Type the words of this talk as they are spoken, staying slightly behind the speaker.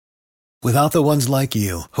Without the ones like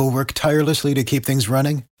you, who work tirelessly to keep things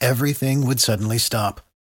running, everything would suddenly stop.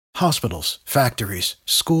 Hospitals, factories,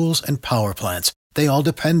 schools, and power plants, they all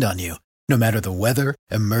depend on you. No matter the weather,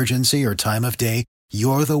 emergency, or time of day,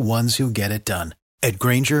 you're the ones who get it done. At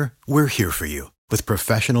Grainger, we're here for you with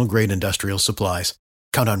professional-grade industrial supplies.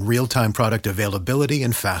 Count on real-time product availability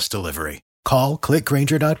and fast delivery. Call, click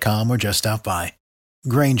Grainger.com, or just stop by.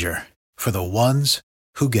 Grainger, for the ones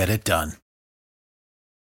who get it done.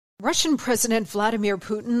 Russian President Vladimir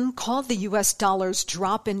Putin called the U.S. dollar's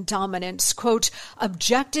drop in dominance, quote,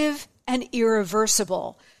 objective and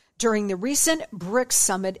irreversible during the recent BRICS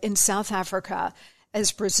summit in South Africa,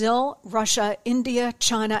 as Brazil, Russia, India,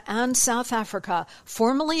 China, and South Africa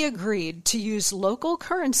formally agreed to use local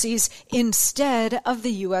currencies instead of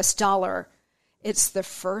the U.S. dollar. It's the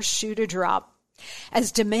first shoe to drop.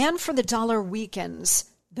 As demand for the dollar weakens,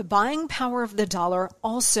 the buying power of the dollar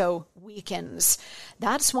also weakens.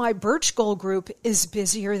 That's why Birch Gold Group is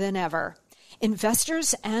busier than ever.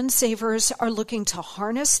 Investors and savers are looking to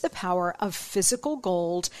harness the power of physical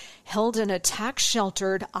gold held in a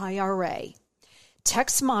tax-sheltered IRA.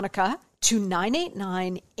 Text Monica to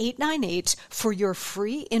 989-898 for your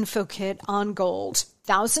free info kit on gold.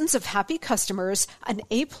 Thousands of happy customers, an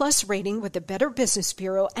A-plus rating with the Better Business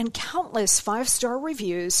Bureau, and countless 5-star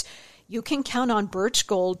reviews. You can count on Birch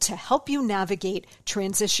Gold to help you navigate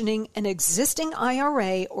transitioning an existing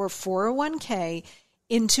IRA or 401k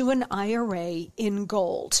into an IRA in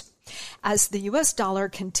gold. As the U.S. dollar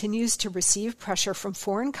continues to receive pressure from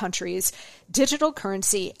foreign countries, digital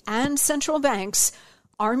currency, and central banks,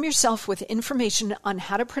 arm yourself with information on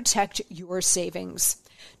how to protect your savings.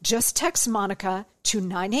 Just text Monica to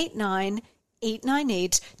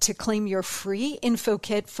 989-898 to claim your free info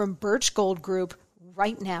kit from Birch Gold Group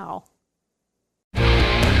right now.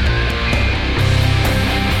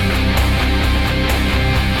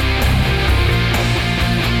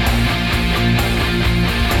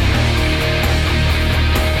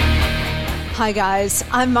 Hi guys,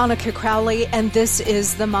 I'm Monica Crowley, and this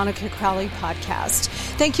is the Monica Crowley Podcast.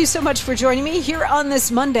 Thank you so much for joining me here on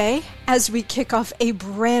this Monday as we kick off a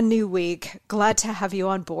brand new week. Glad to have you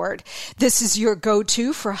on board. This is your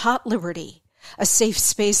go-to for hot liberty, a safe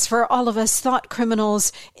space for all of us thought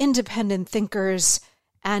criminals, independent thinkers,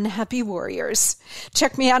 and happy warriors.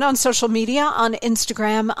 Check me out on social media. On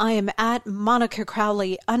Instagram, I am at Monica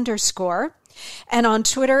Crowley _. And on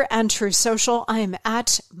Twitter and True Social, I am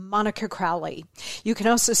at Monica Crowley. You can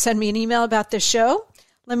also send me an email about this show.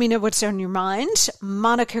 Let me know what's on your mind.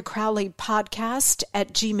 Monica Crowley Podcast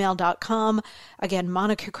at gmail.com. Again,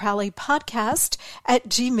 Monica Crowley Podcast at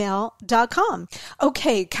gmail.com.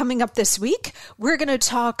 Okay, coming up this week, we're going to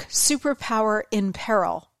talk superpower in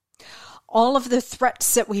peril. All of the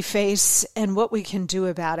threats that we face and what we can do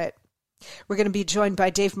about it. We're going to be joined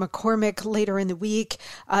by Dave McCormick later in the week.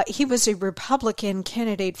 He was a Republican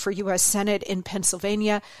candidate for U.S. Senate in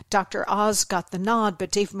Pennsylvania. Dr. Oz got the nod,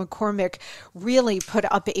 but Dave McCormick really put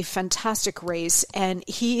up a fantastic race, and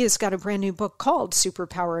he has got a brand new book called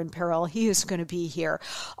Superpower in Peril. He is going to be here.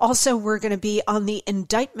 Also, we're going to be on the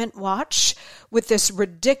indictment watch with this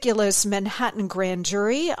ridiculous Manhattan grand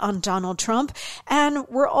jury on Donald Trump, and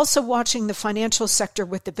we're also watching the financial sector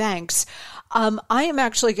with the banks. I am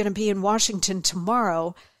actually going to be in Washington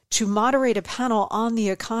tomorrow to moderate a panel on the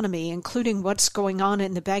economy, including what's going on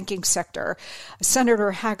in the banking sector.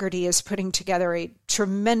 Senator Haggerty is putting together a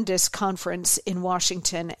tremendous conference in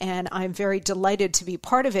Washington, and I'm very delighted to be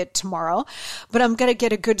part of it tomorrow. But I'm going to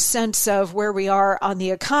get a good sense of where we are on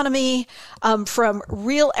the economy from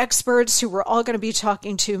real experts who we're all going to be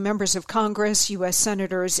talking to, members of Congress, U.S.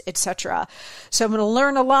 senators, etc. So I'm going to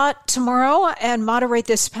learn a lot tomorrow and moderate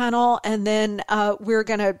this panel, and then we're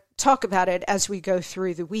going to talk about it as we go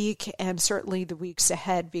through the week and certainly the weeks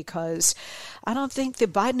ahead, because I don't think the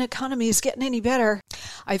Biden economy is getting any better.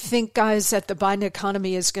 I think, guys, that the Biden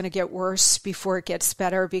economy is going to get worse before it gets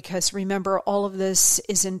better, because remember, all of this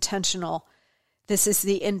is intentional. This is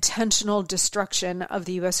the intentional destruction of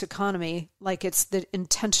the U.S. economy, like it's the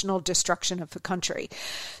intentional destruction of the country.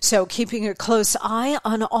 So keeping a close eye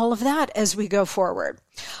on all of that as we go forward.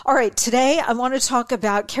 All right, today I want to talk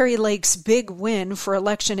about Kari Lake's big win for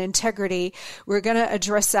election integrity. We were going to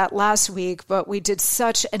address that last week, but we did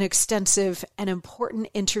such an extensive and important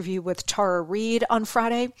interview with Tara Reade on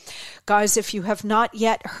Friday. Guys, if you have not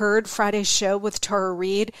yet heard Friday's show with Tara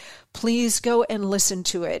Reade, please go and listen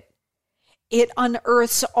to it. It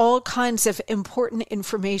unearths all kinds of important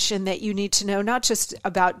information that you need to know, not just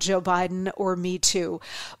about Joe Biden or Me Too,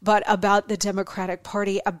 but about the Democratic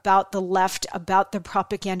Party, about the left, about the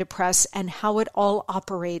propaganda press, and how it all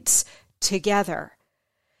operates together.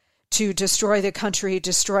 to destroy the country,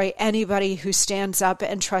 destroy anybody who stands up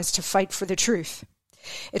and tries to fight for the truth.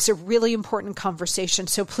 It's a really important conversation.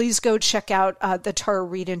 So please go check out the Tara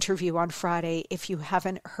Reid interview on Friday if you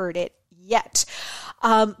haven't heard it yet.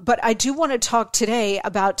 But I do want to talk today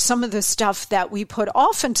about some of the stuff that we put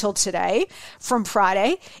off until today from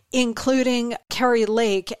Friday, including Kari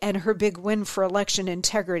Lake and her big win for election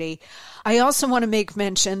integrity. I also want to make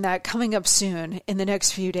mention that coming up soon in the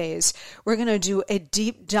next few days, we're going to do a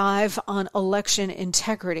deep dive on election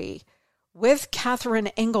integrity with Catherine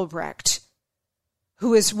Engelbrecht,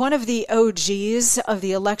 who is one of the OGs of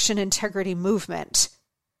the election integrity movement.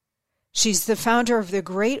 She's the founder of the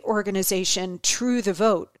great organization True the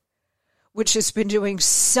Vote, which has been doing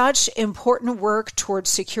such important work towards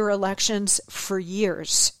secure elections for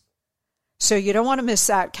years. So you don't want to miss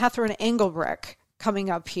that. Catherine Engelbrecht coming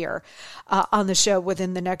up here on the show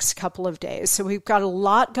within the next couple of days. So we've got a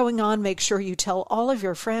lot going on. Make sure you tell all of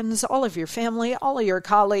your friends, all of your family, all of your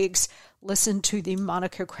colleagues, listen to the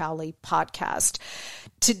Monica Crowley podcast.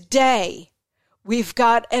 Today, we've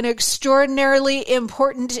got an extraordinarily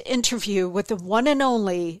important interview with the one and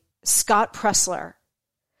only Scott Presler.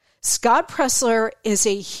 Scott Presler is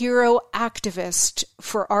a hero activist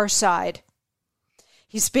for our side.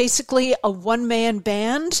 He's basically a one-man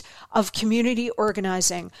band of community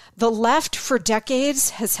organizing. The left for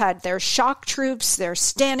decades has had their shock troops, their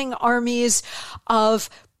standing armies of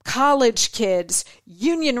college kids,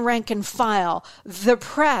 union rank and file, the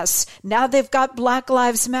press. Now they've got Black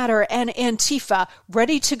Lives Matter and Antifa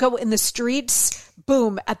ready to go in the streets,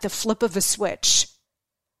 boom, at the flip of a switch.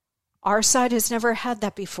 Our side has never had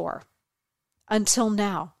that before, until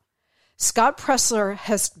now. Scott Presler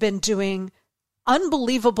has been doing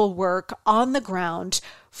unbelievable work on the ground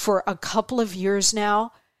for a couple of years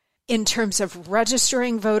now in terms of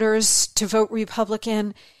registering voters to vote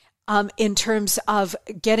Republican, in terms of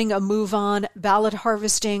getting a move on, ballot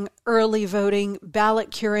harvesting, early voting,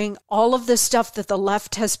 ballot curing, all of the stuff that the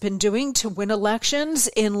left has been doing to win elections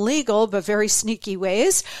in legal but very sneaky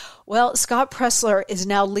ways. Well, Scott Presler is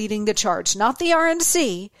now leading the charge, not the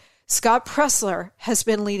RNC. Scott Presler has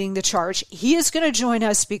been leading the charge. He is going to join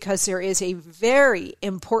us because there is a very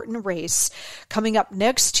important race coming up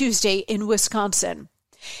next Tuesday in Wisconsin.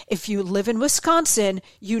 If you live in Wisconsin,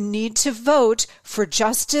 you need to vote for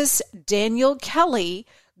Justice Daniel Kelly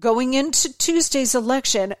going into Tuesday's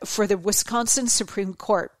election for the Wisconsin Supreme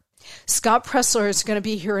Court. Scott Presler is going to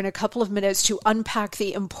be here in a couple of minutes to unpack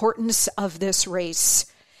the importance of this race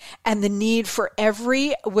and the need for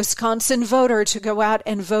every Wisconsin voter to go out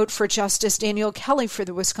and vote for Justice Daniel Kelly for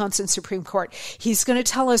the Wisconsin Supreme Court. He's going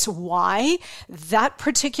to tell us why that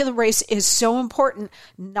particular race is so important,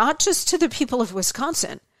 not just to the people of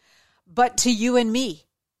Wisconsin, but to you and me.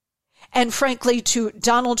 And frankly, to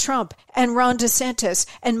Donald Trump and Ron DeSantis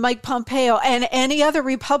and Mike Pompeo and any other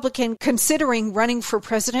Republican considering running for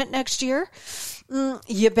president next year.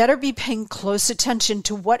 You better be paying close attention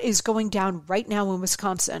to what is going down right now in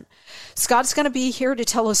Wisconsin. Scott's going to be here to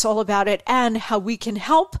tell us all about it and how we can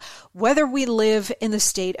help, whether we live in the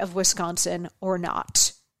state of Wisconsin or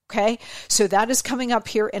not. Okay, so that is coming up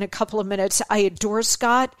here in a couple of minutes. I adore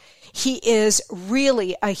Scott. He is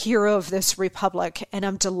really a hero of this republic, and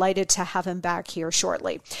I'm delighted to have him back here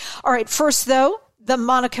shortly. All right, first though, the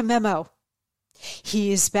Monica memo.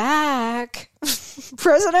 He's back.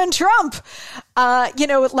 President Trump.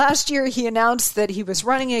 Last year he announced that he was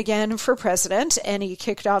running again for president and he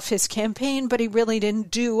kicked off his campaign, but he really didn't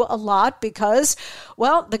do a lot because,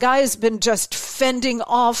 well, the guy has been just fending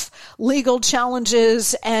off legal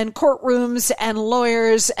challenges and courtrooms and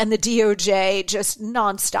lawyers and the DOJ just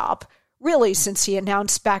nonstop. Really, since he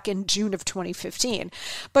announced back in June of 2015.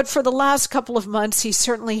 But for the last couple of months, he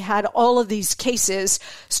certainly had all of these cases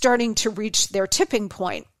starting to reach their tipping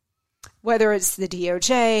point, whether it's the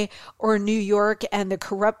DOJ or New York and the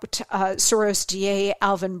corrupt Soros DA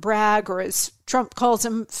Alvin Bragg, or as Trump calls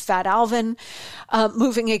him, Fat Alvin,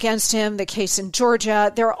 moving against him, the case in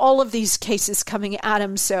Georgia. There are all of these cases coming at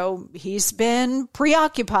him, so he's been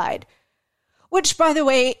preoccupied, which, by the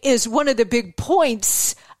way, is one of the big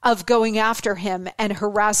points of going after him and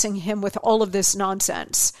harassing him with all of this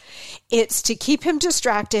nonsense. It's to keep him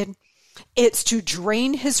distracted, it's to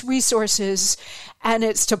drain his resources, and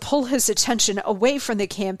it's to pull his attention away from the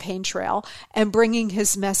campaign trail and bringing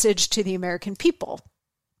his message to the American people.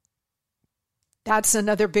 That's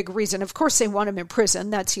another big reason. Of course, they want him in prison.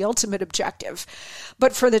 That's the ultimate objective.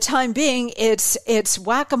 But for the time being, it's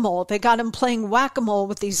whack-a-mole. They got him playing whack-a-mole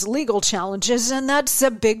with these legal challenges, and that's a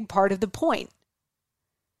big part of the point.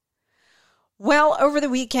 Well, over the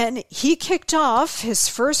weekend, he kicked off his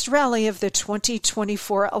first rally of the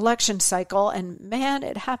 2024 election cycle. And man,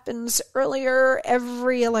 it happens earlier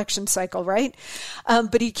every election cycle, right?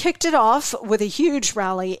 But he kicked it off with a huge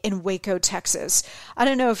rally in Waco, Texas. I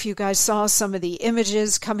don't know if you guys saw some of the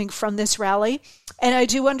images coming from this rally. And I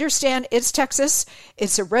do understand it's Texas.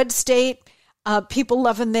 It's a red state. People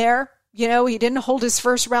love him there. You know, he didn't hold his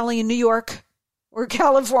first rally in New York or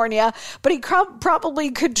California, but he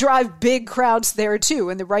probably could drive big crowds there too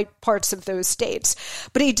in the right parts of those states.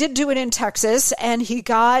 But he did do it in Texas, and he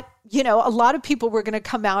got, you know, a lot of people were going to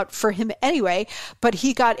come out for him anyway, but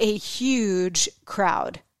he got a huge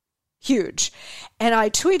crowd. Huge. And I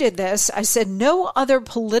tweeted this. I said, no other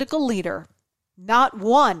political leader, not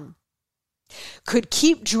one, could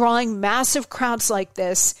keep drawing massive crowds like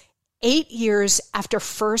this 8 years after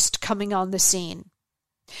first coming on the scene.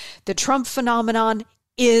 The Trump phenomenon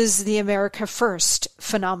is the America First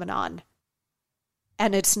phenomenon,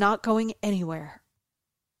 and it's not going anywhere.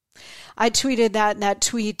 I tweeted that, and that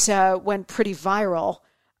tweet went pretty viral.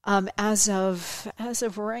 As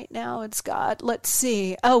of right now, it's got, let's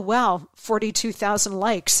see, 42,000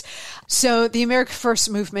 likes. So the America First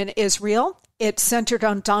movement is real. It's centered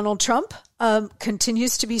on Donald Trump,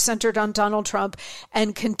 continues to be centered on Donald Trump,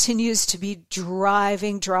 and continues to be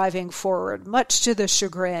driving forward, much to the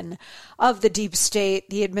chagrin of the deep state,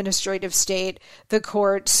 the administrative state, the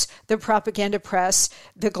courts, the propaganda press,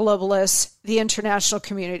 the globalists, the international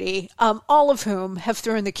community, all of whom have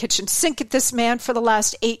thrown the kitchen sink at this man for the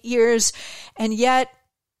last 8 years, and yet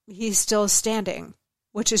he's still standing,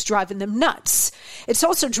 which is driving them nuts. It's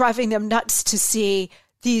also driving them nuts to see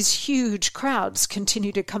these huge crowds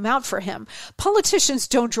continue to come out for him. Politicians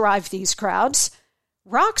don't drive these crowds.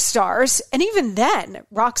 Rock stars, and even then,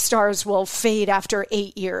 rock stars will fade after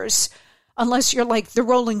 8 years, unless you're like the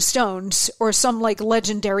Rolling Stones or some like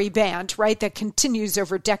legendary band, right, that continues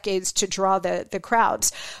over decades to draw the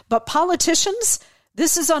crowds. But politicians,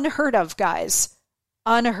 this is unheard of, guys.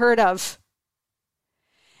 Unheard of.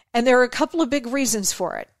 And there are a couple of big reasons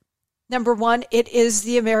for it. Number one, it is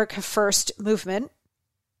the America First movement.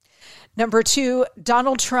 Number two,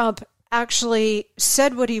 Donald Trump actually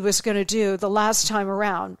said what he was going to do the last time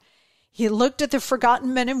around. He looked at the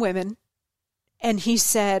forgotten men and women, and he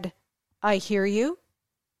said, I hear you,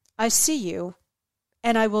 I see you,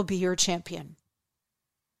 and I will be your champion.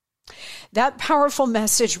 That powerful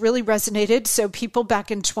message really resonated, so people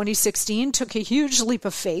back in 2016 took a huge leap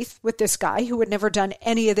of faith with this guy who had never done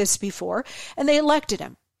any of this before, and they elected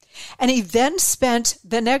him. And he then spent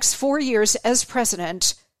the next 4 years as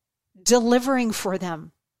president delivering for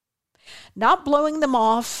them, not blowing them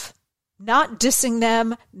off, not dissing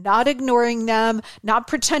them, not ignoring them, not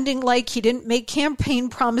pretending like he didn't make campaign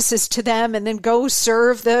promises to them and then go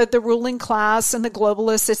serve the ruling class and the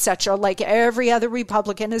globalists, etc., like every other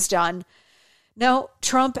Republican has done. No,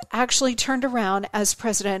 Trump actually turned around as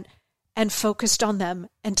president and focused on them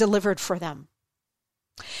and delivered for them.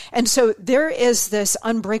 And so there is this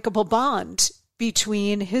unbreakable bond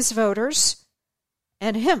between his voters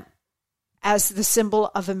and him as the symbol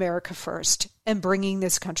of America First and bringing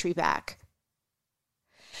this country back.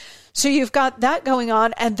 So you've got that going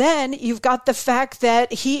on, and then you've got the fact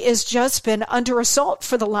that he has just been under assault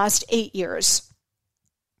for the last 8 years.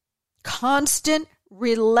 Constant,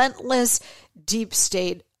 relentless, deep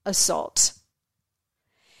state assault.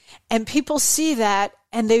 And people see that,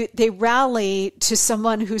 and they rally to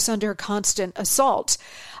someone who's under constant assault.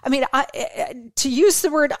 I mean, to use the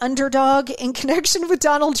word underdog in connection with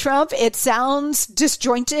Donald Trump, it sounds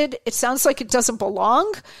disjointed. It sounds like it doesn't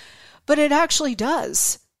belong, but it actually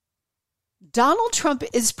does. Donald Trump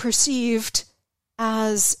is perceived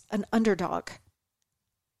as an underdog,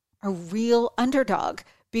 a real underdog,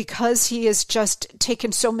 because he has just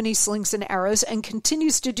taken so many slings and arrows and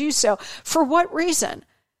continues to do so. For what reason?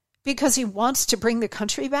 Because he wants to bring the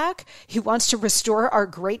country back. He wants to restore our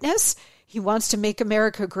greatness. He wants to make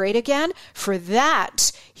America great again. For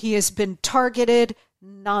that, he has been targeted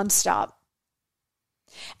nonstop.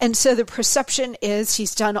 And so the perception is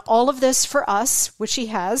he's done all of this for us, which he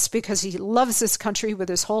has, because he loves this country with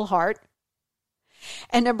his whole heart.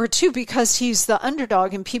 And number two, because he's the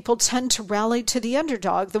underdog, and people tend to rally to the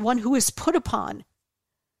underdog, the one who is put upon.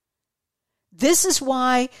 This is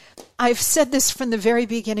why I've said this from the very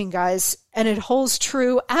beginning, guys, and it holds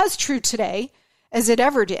true, as true today as it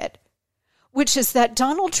ever did, which is that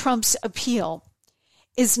Donald Trump's appeal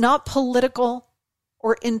is not political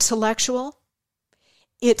or intellectual.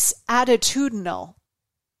 It's attitudinal.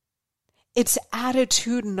 It's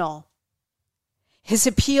attitudinal. His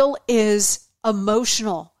appeal is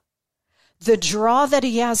emotional. The draw that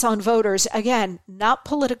he has on voters, again, not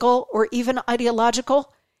political or even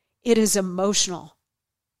ideological, it is emotional.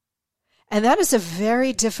 And that is a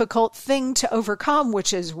very difficult thing to overcome,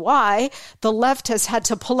 which is why the left has had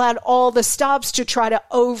to pull out all the stops to try to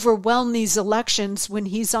overwhelm these elections when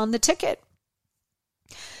he's on the ticket.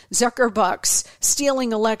 Zuckerbucks,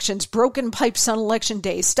 stealing elections, broken pipes on election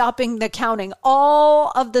day, stopping the counting,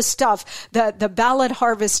 all of the stuff, the ballot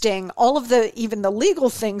harvesting, all of even the legal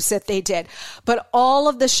things that they did, but all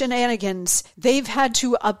of the shenanigans, they've had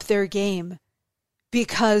to up their game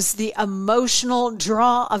because the emotional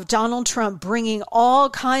draw of Donald Trump bringing all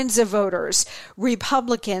kinds of voters,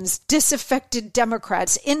 Republicans, disaffected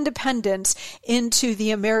Democrats, independents into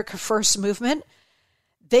the America First movement,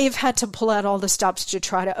 they've had to pull out all the stops to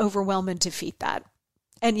try to overwhelm and defeat that.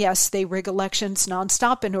 And yes, they rig elections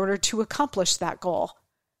nonstop in order to accomplish that goal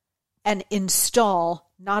and install,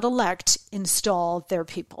 not elect, install their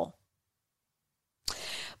people.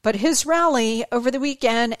 But his rally over the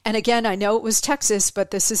weekend, and again, I know it was Texas, but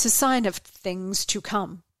this is a sign of things to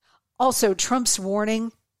come. Also, Trump's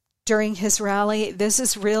warning during his rally, this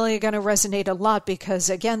is really going to resonate a lot because,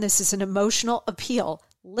 again, this is an emotional appeal.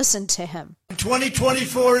 Listen to him.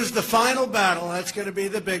 2024 is the final battle. That's going to be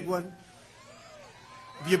the big one.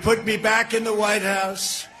 If you put me back in the White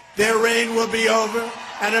House, their reign will be over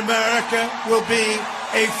and America will be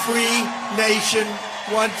a free nation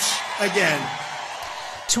once again.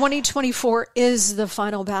 2024 is the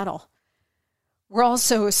final battle. We're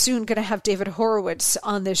also soon going to have David Horowitz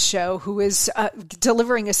on this show, who is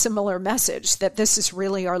delivering a similar message that this is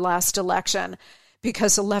really our last election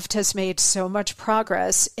because the left has made so much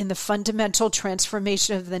progress in the fundamental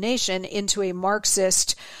transformation of the nation into a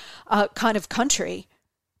Marxist kind of country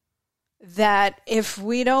that if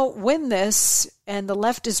we don't win this, and the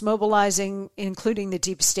left is mobilizing, including the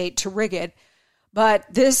deep state, to rig it, but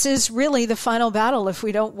this is really the final battle. If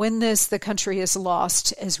we don't win this, the country is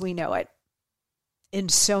lost as we know it. In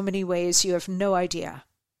so many ways, you have no idea.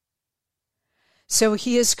 So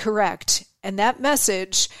he is correct. And that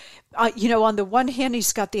message, on the one hand,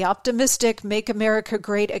 he's got the optimistic, make America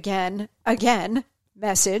great again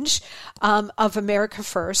message of America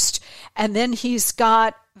First. And then he's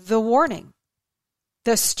got the warning,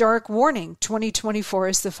 the stark warning, 2024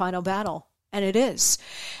 is the final battle. And it is.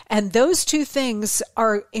 And those two things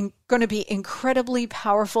are going to be incredibly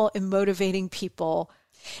powerful in motivating people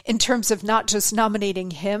in terms of not just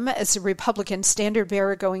nominating him as a Republican standard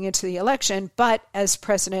bearer going into the election, but as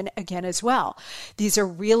president again as well. These are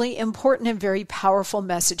really important and very powerful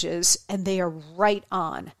messages, and they are right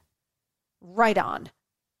on. Right on.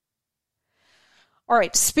 All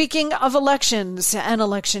right, speaking of elections and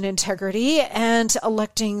election integrity and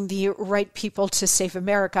electing the right people to save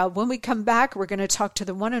America, when we come back, we're going to talk to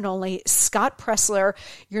the one and only Scott Presler.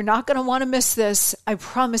 You're not going to want to miss this. I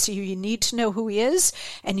promise you, you need to know who he is,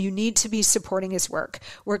 and you need to be supporting his work.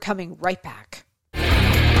 We're coming right back.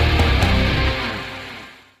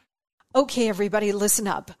 Okay, everybody, listen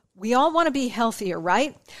up. We all want to be healthier,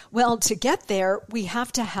 right? Well, to get there, we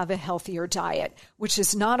have to have a healthier diet, which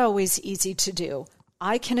is not always easy to do.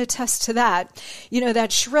 I can attest to that.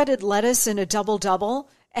 That shredded lettuce in a double-double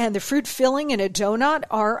and the fruit filling in a donut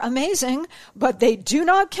are amazing, but they do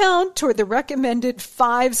not count toward the recommended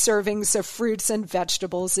 5 servings of fruits and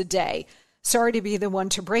vegetables a day. Sorry to be the one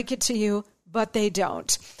to break it to you, but they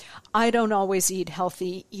don't. I don't always eat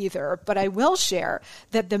healthy either, but I will share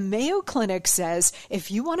that the Mayo Clinic says if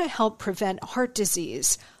you want to help prevent heart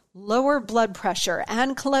disease, lower blood pressure,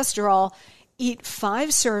 and cholesterol, eat 5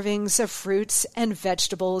 servings of fruits and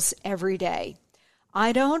vegetables every day.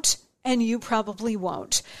 I don't, and you probably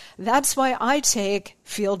won't. That's why I take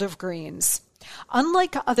Field of Greens.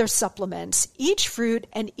 Unlike other supplements, each fruit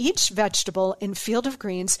and each vegetable in Field of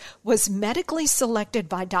Greens was medically selected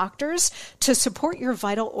by doctors to support your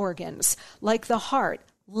vital organs, like the heart,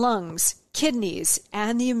 lungs, kidneys,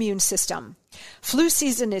 and the immune system. Flu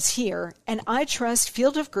season is here, and I trust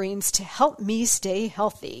Field of Greens to help me stay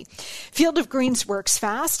healthy. Field of Greens works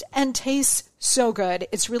fast and tastes so good.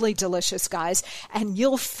 It's really delicious, guys, and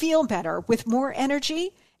you'll feel better with more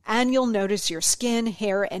energy, and you'll notice your skin,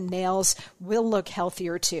 hair, and nails will look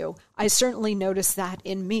healthier too. I certainly noticed that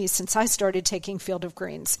in me since I started taking Field of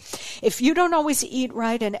Greens. If you don't always eat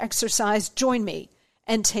right and exercise, join me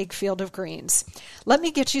and take Field of Greens. Let me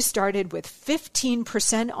get you started with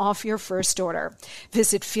 15% off your first order.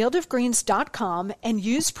 Visit fieldofgreens.com and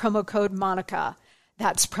use promo code Monica.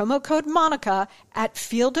 That's promo code Monica at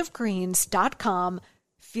fieldofgreens.com,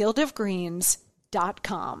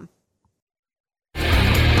 fieldofgreens.com.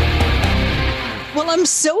 Well, I'm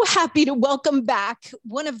so happy to welcome back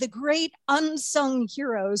one of the great unsung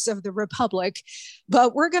heroes of the Republic,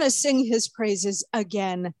 but we're going to sing his praises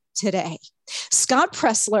again today. Scott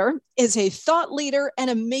Presler is a thought leader and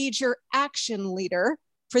a major action leader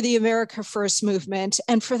for the America First movement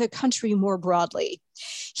and for the country more broadly.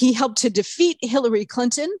 He helped to defeat Hillary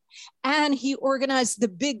Clinton, and he organized the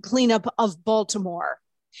big cleanup of Baltimore.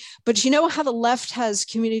 But you know how the left has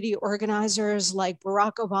community organizers like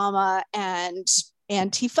Barack Obama and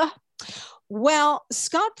Antifa? Well,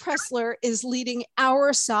 Scott Presler is leading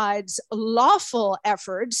our side's lawful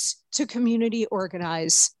efforts to community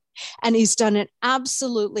organize. And he's done an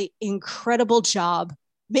absolutely incredible job,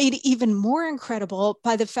 made even more incredible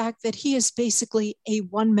by the fact that he is basically a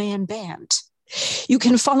one-man band. You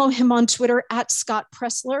can follow him on Twitter at Scott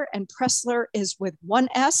Presler, and Presler is with one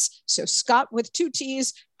S. So Scott with two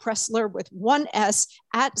T's, Presler with one S,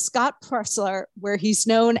 at Scott Presler, where he's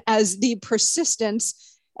known as the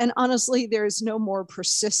Persistence. And honestly, there's no more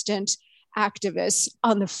persistent activist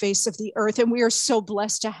on the face of the earth. And we are so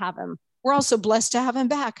blessed to have him. We're also blessed to have him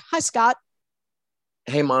back. Hi, Scott.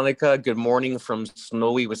 Hey, Monica. Good morning from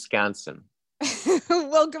snowy Wisconsin.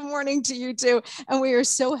 Well, good morning to you too. And we are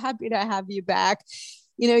so happy to have you back.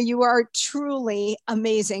 You know, you are truly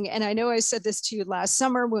amazing. And I know I said this to you last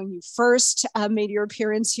summer when you first made your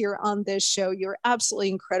appearance here on this show. You're absolutely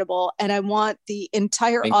incredible. And I want the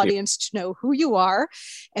entire audience to know who you are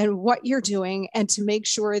and what you're doing, and to make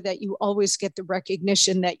sure that you always get the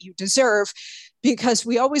recognition that you deserve. Because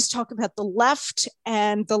we always talk about the left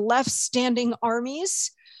and the left standing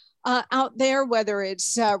armies out there, whether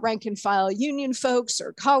it's rank and file union folks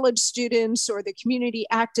or college students or the community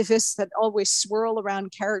activists that always swirl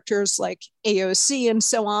around characters like AOC and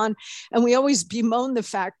so on. And we always bemoan the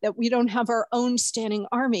fact that we don't have our own standing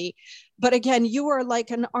army. But again, you are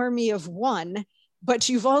like an army of one, but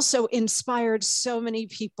you've also inspired so many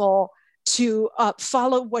people to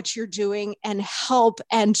follow what you're doing and help.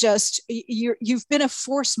 And just, you've been a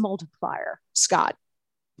force multiplier, Scott.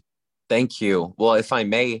 Thank you. Well, if I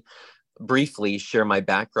may briefly share my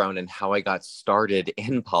background and how I got started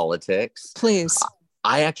in politics. Please.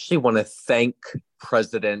 I actually want to thank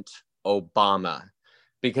President Obama,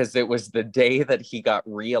 because it was the day that he got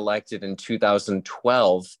reelected in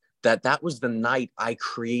 2012 that was the night I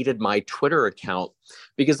created my Twitter account,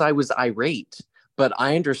 because I was irate, but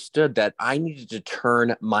I understood that I needed to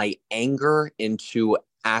turn my anger into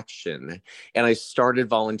action. And I started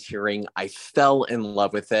volunteering. I fell in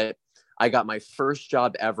love with it. I got my first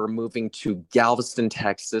job ever moving to Galveston,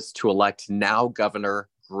 Texas, to elect now Governor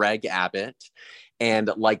Greg Abbott.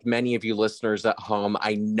 And like many of you listeners at home,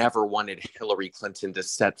 I never wanted Hillary Clinton to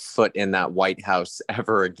set foot in that White House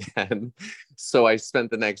ever again. So I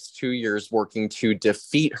spent the next 2 years working to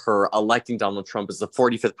defeat her, electing Donald Trump as the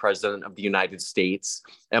 45th president of the United States.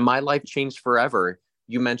 And my life changed forever.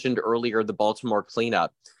 You mentioned earlier the Baltimore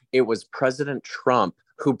cleanup. It was President Trump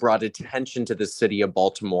who brought attention to the city of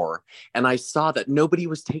Baltimore. And I saw that nobody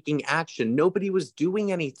was taking action. Nobody was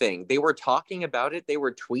doing anything. They were talking about it. They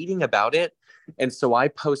were tweeting about it. And so I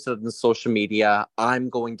posted on social media, I'm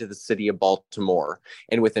going to the city of Baltimore.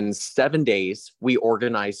 And within 7 days, we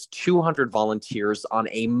organized 200 volunteers on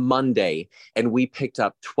a Monday. And we picked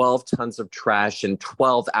up 12 tons of trash in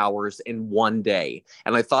 12 hours in one day.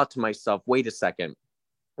 And I thought to myself, wait a second.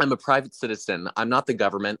 I'm a private citizen. I'm not the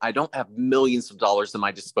government. I don't have millions of dollars at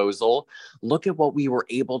my disposal. Look at what we were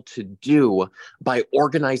able to do by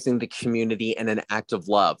organizing the community in an act of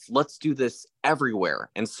love. Let's do this everywhere.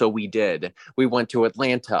 And so we did. We went to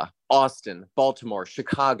Atlanta, Austin, Baltimore,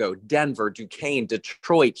 Chicago, Denver, Duquesne,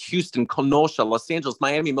 Detroit, Houston, Kenosha, Los Angeles,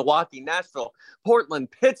 Miami, Milwaukee, Nashville, Portland,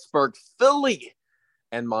 Pittsburgh, Philly.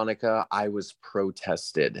 And Monica, I was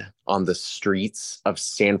protested on the streets of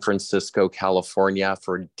San Francisco, California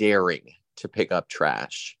for daring to pick up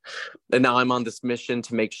trash. And now I'm on this mission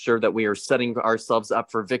to make sure that we are setting ourselves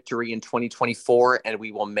up for victory in 2024, and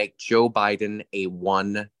we will make Joe Biden a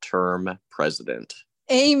one-term president.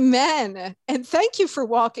 Amen. And thank you for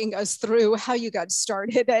walking us through how you got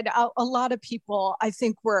started. And a lot of people, I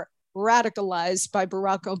think, were radicalized by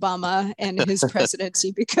Barack Obama and his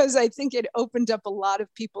presidency, because I think it opened up a lot of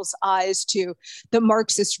people's eyes to the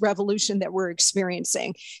Marxist revolution that we're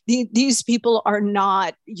experiencing. These people are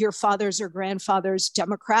not your fathers or grandfathers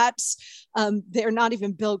Democrats. They're not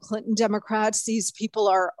even Bill Clinton Democrats. These people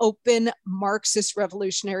are open Marxist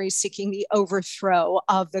revolutionaries seeking the overthrow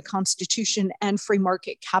of the Constitution and free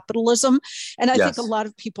market capitalism. And I think a lot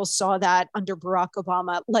of people saw that under Barack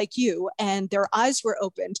Obama, like you, and their eyes were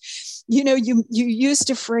opened. You used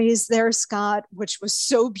a phrase there, Scott, which was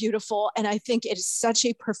so beautiful. And I think it is such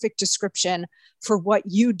a perfect description for what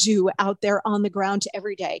you do out there on the ground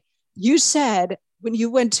every day. You said when you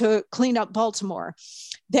went to clean up Baltimore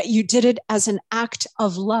that you did it as an act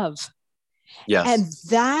of love. Yes. And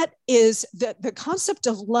that is the concept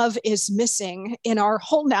of love is missing in our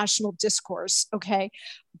whole national discourse. Okay.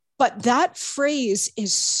 But that phrase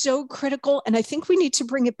is so critical. And I think we need to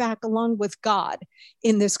bring it back along with God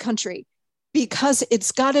in this country, because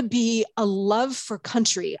it's got to be a love for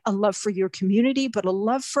country, a love for your community, but a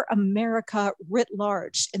love for America writ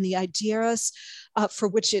large, and the ideas for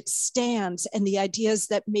which it stands, and the ideas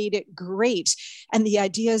that made it great, and the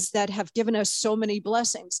ideas that have given us so many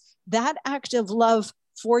blessings. That act of love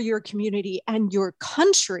for your community and your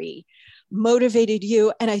country motivated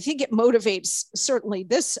you. And I think it motivates certainly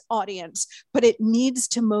this audience, but it needs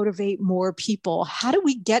to motivate more people. How do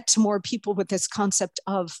we get to more people with this concept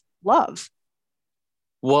of love?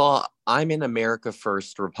 Well, I'm an America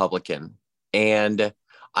First Republican, and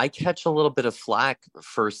I catch a little bit of flack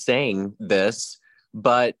for saying this,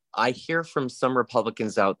 but I hear from some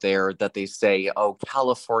Republicans out there that they say, oh,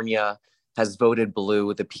 California has voted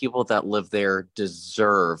blue. The people that live there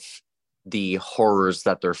deserve the horrors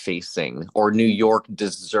that they're facing, or New York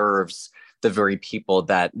deserves the very people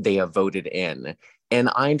that they have voted in. And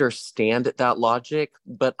I understand that logic,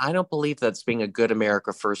 but I don't believe that's being a good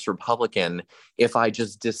America First Republican if I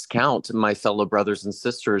just discount my fellow brothers and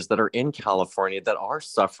sisters that are in California that are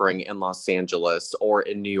suffering in Los Angeles or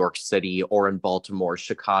in New York City or in Baltimore,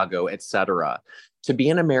 Chicago, etc. To be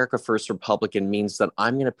an America First Republican means that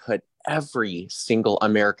I'm going to put every single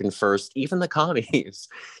American first, even the commies,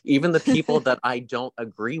 even the people that I don't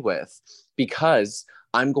agree with, because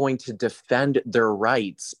I'm going to defend their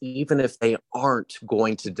rights, even if they aren't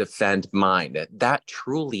going to defend mine. That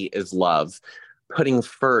truly is love, putting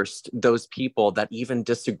first those people that even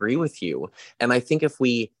disagree with you. And I think if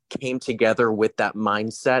we came together with that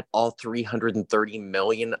mindset, all 330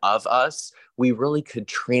 million of us, we really could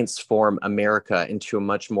transform America into a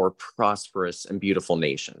much more prosperous and beautiful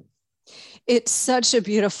nation. It's such a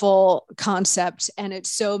beautiful concept, and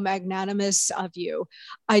it's so magnanimous of you.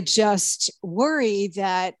 I just worry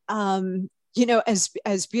that,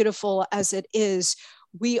 as beautiful as it is,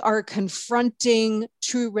 we are confronting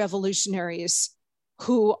true revolutionaries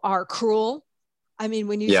who are cruel. I mean,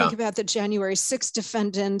 when you think about the January 6th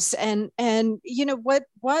defendants and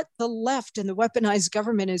what the left and the weaponized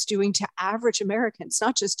government is doing to average Americans,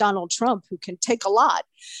 not just Donald Trump, who can take a lot,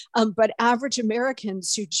 but average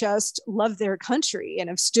Americans who just love their country and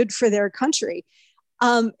have stood for their country.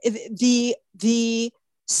 The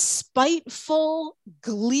spiteful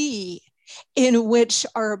glee in which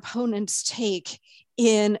our opponents take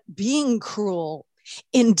in being cruel,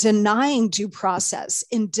 in denying due process,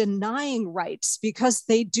 in denying rights, because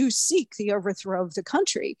they do seek the overthrow of the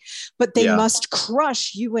country, but they must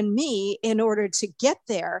crush you and me in order to get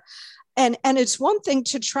there. And it's one thing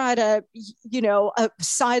to try to,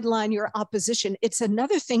 sideline your opposition. It's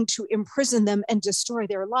another thing to imprison them and destroy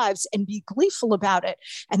their lives and be gleeful about it.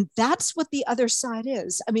 And that's what the other side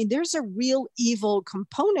is. I mean, there's a real evil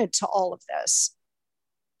component to all of this.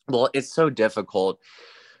 Well, it's so difficult,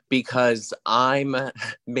 because I'm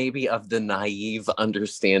maybe of the naive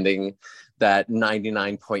understanding that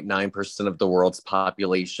 99.9% of the world's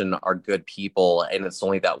population are good people, and it's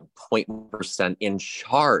only that 0.1% in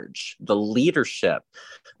charge, the leadership,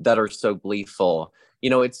 that are so gleeful.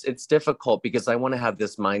 It's difficult because I want to have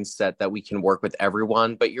this mindset that we can work with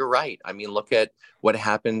everyone, but you're right. I mean, look at what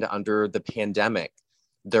happened under the pandemic.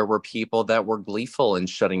 There were people that were gleeful in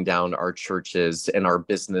shutting down our churches and our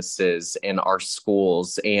businesses and our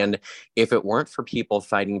schools. And if it weren't for people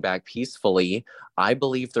fighting back peacefully, I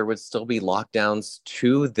believe there would still be lockdowns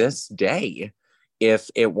to this day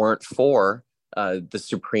if it weren't for the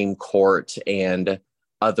Supreme Court and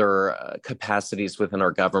other capacities within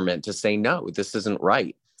our government to say, no, this isn't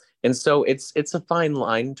right. And so it's a fine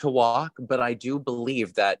line to walk. But I do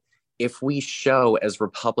believe that if we show as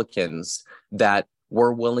Republicans that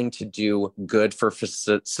we're willing to do good for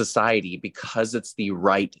society because it's the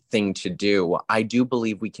right thing to do, I do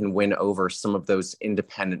believe we can win over some of those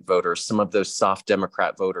independent voters, some of those soft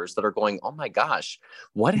Democrat voters that are going, oh my gosh,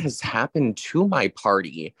 what has happened to my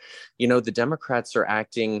party? The Democrats are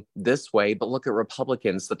acting this way, but look at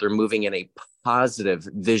Republicans, that they're moving in a positive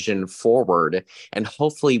vision forward. And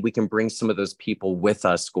hopefully we can bring some of those people with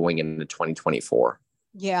us going into 2024.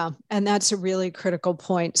 Yeah, and that's a really critical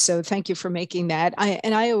point. So thank you for making that.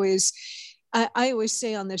 I always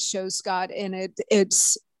say on this show, Scott, and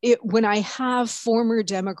it's when I have former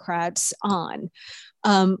Democrats on,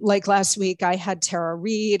 Like last week, I had Tara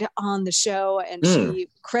Reid on the show, and she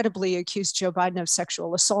credibly accused Joe Biden of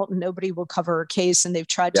sexual assault, and nobody will cover her case, and they've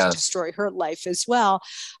tried to destroy her life as well.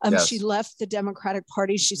 She left the Democratic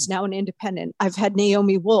Party. She's now an independent. I've had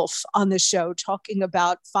Naomi Wolf on the show talking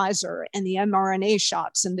about Pfizer and the mRNA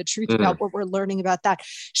shots and the truth about what we're learning about that.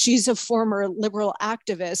 She's a former liberal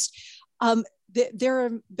activist. There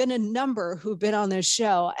have been a number who've been on this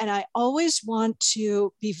show, and I always want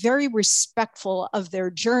to be very respectful of their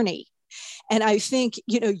journey. And I think,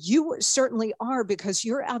 you certainly are, because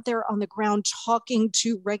you're out there on the ground talking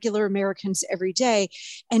to regular Americans every day,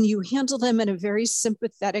 and you handle them in a very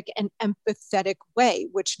sympathetic and empathetic way,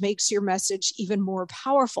 which makes your message even more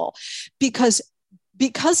powerful. Because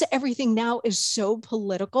everything now is so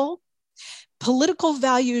political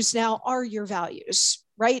values now are your values.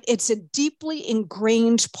 Right? It's a deeply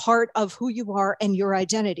ingrained part of who you are and your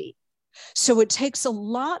identity. So it takes a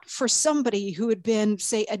lot for somebody who had been,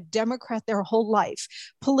 say, a Democrat their whole life,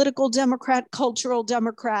 political Democrat, cultural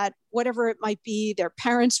Democrat, whatever it might be, their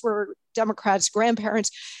parents were Democrats,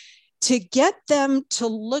 grandparents, to get them to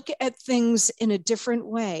look at things in a different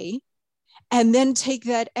way, and then take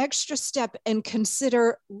that extra step and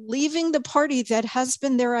consider leaving the party that has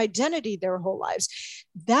been their identity their whole lives.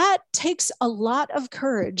 That takes a lot of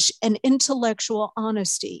courage and intellectual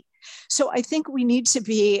honesty. So I think we need to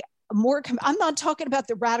be more, I'm not talking about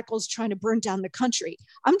the radicals trying to burn down the country.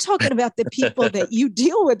 I'm talking about the people that you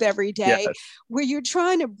deal with every day, where you're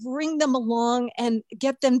trying to bring them along and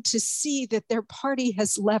get them to see that their party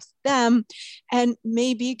has left them, and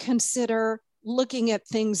maybe consider looking at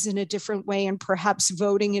things in a different way and perhaps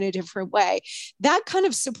voting in a different way. That kind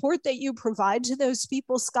of support that you provide to those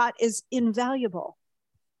people, Scott, is invaluable.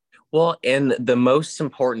 Well, and the most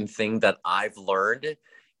important thing that I've learned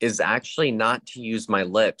is actually not to use my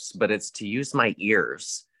lips, but it's to use my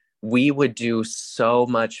ears. We would do so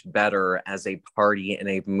much better as a party and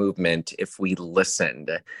a movement if we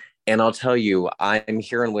listened. And I'll tell you, I'm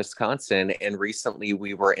here in Wisconsin, and recently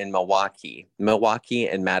we were in Milwaukee. Milwaukee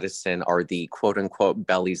and Madison are the quote unquote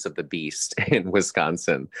bellies of the beast in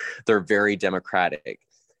Wisconsin. They're very Democratic.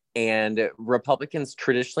 And Republicans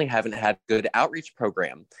traditionally haven't had a good outreach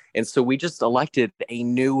program. And so we just elected a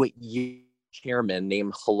new chairman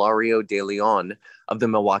named Hilario De Leon of the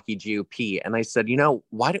Milwaukee GOP. And I said,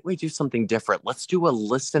 why don't we do something different? Let's do a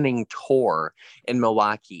listening tour in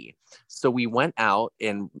Milwaukee. So we went out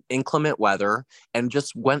in inclement weather and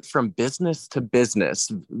just went from business to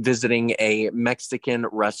business, visiting a Mexican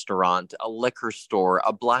restaurant, a liquor store,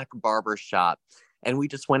 a black barber shop. And we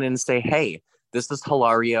just went in and say, hey, this is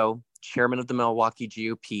Hilario, chairman of the Milwaukee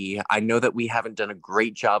GOP. I know that we haven't done a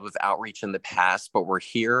great job of outreach in the past, but we're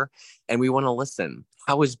here and we want to listen.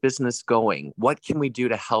 How is business going? What can we do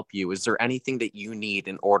to help you? Is there anything that you need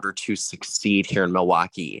in order to succeed here in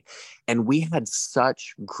Milwaukee? And we had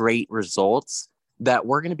such great results that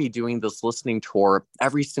we're going to be doing this listening tour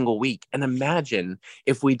every single week. And imagine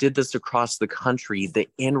if we did this across the country, the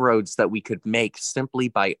inroads that we could make simply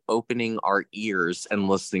by opening our ears and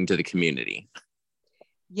listening to the community.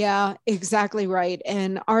 Yeah, exactly right.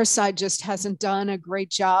 And our side just hasn't done a great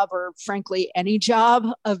job, or frankly, any job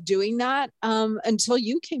of doing that until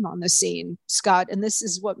you came on the scene, Scott. And this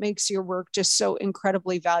is what makes your work just so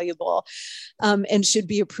incredibly valuable and should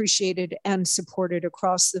be appreciated and supported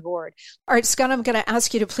across the board. All right, Scott, I'm going to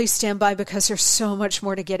ask you to please stand by because there's so much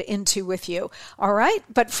more to get into with you. All right.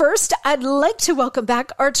 But first, I'd like to welcome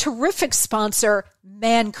back our terrific sponsor,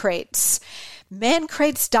 Man Crates.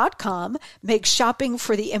 Mancrates.com makes shopping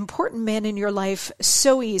for the important man in your life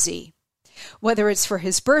so easy. Whether it's for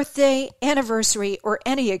his birthday, anniversary, or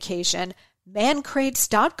any occasion,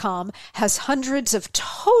 Mancrates.com has hundreds of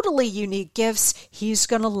totally unique gifts he's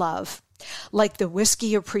going to love. Like the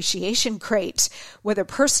Whiskey Appreciation Crate with a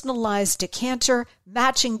personalized decanter,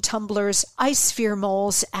 matching tumblers, ice sphere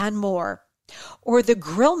molds, and more. Or the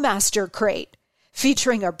Grill Master Crate,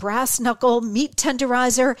 featuring a brass knuckle meat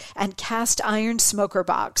tenderizer and cast iron smoker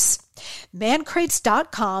box.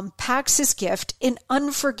 Mancrates.com packs his gift in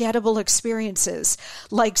unforgettable experiences,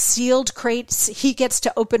 like sealed crates he gets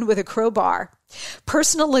to open with a crowbar.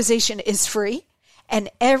 Personalization is free, and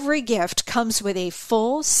every gift comes with a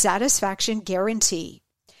full satisfaction guarantee.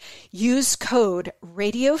 Use code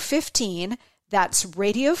RADIO15, that's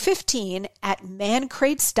Radio15 at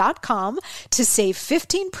mancrates.com to save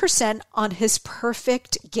 15% on his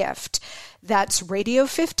perfect gift. That's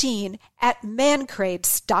Radio15 at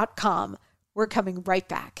mancrates.com. We're coming right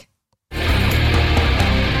back.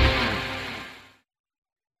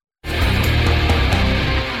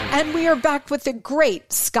 And we are back with the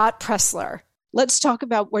great Scott Presler. Let's talk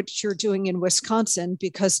about what you're doing in Wisconsin,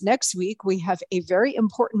 because next week we have a very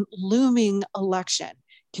important looming election.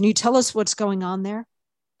 Can you tell us what's going on there?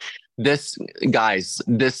 This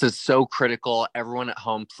is so critical. Everyone at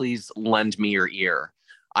home, please lend me your ear.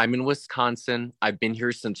 I'm in Wisconsin. I've been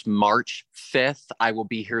here since March 5th. I will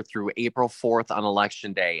be here through April 4th on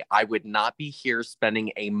Election Day. I would not be here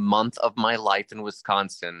spending a month of my life in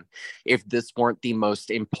Wisconsin if this weren't the most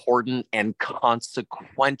important and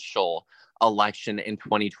consequential election in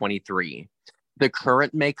 2023. The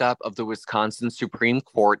current makeup of the Wisconsin Supreme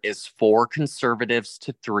Court is 4 conservatives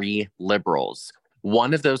to 3 liberals.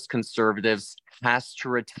 One of those conservatives has to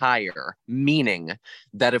retire, meaning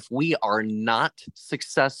that if we are not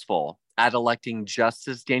successful at electing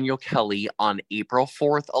Justice Daniel Kelly on April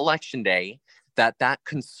 4th, Election Day, that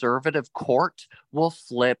conservative court will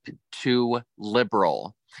flip to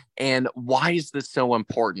liberal. And why is this so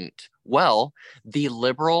important? Well, the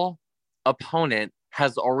liberal opponent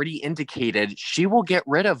has already indicated she will get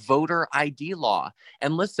rid of voter ID law.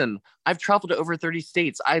 And listen, I've traveled to over 30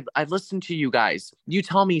 states. I've listened to you guys. You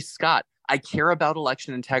tell me, Scott, I care about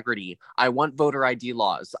election integrity. I want voter ID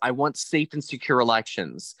laws. I want safe and secure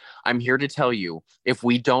elections. I'm here to tell you, if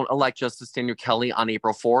we don't elect Justice Daniel Kelly on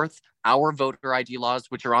April 4th, our voter ID laws,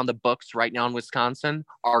 which are on the books right now in Wisconsin,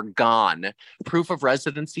 are gone. Proof of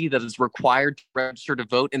residency that is required to register to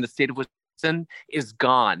vote in the state of Wisconsin is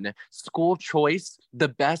gone. School choice, the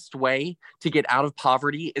best way to get out of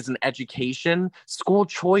poverty is an education. School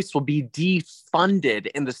choice will be defunded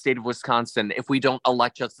in the state of Wisconsin if we don't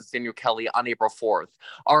elect Justice Daniel Kelly on April 4th.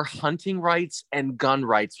 Our hunting rights and gun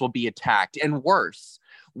rights will be attacked. And worse,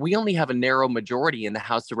 we only have a narrow majority in the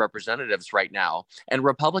House of Representatives right now. And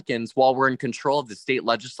Republicans, while we're in control of the state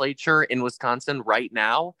legislature in Wisconsin right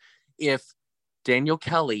now, if Daniel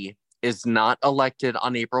Kelly is not elected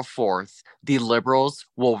on April 4th, the liberals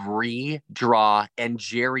will redraw and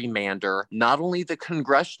gerrymander not only the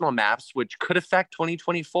congressional maps, which could affect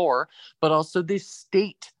 2024, but also the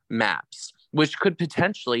state maps, which could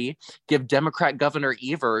potentially give Democrat Governor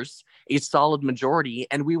Evers a solid majority,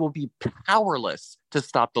 and we will be powerless to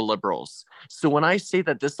stop the liberals. So when I say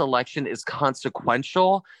that this election is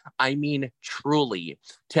consequential, I mean truly.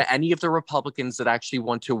 To any of the Republicans that actually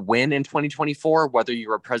want to win in 2024, whether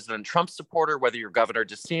you're a President Trump supporter, whether you're Governor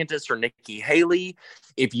DeSantis or Nikki Haley,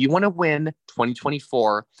 if you want to win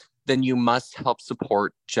 2024, then you must help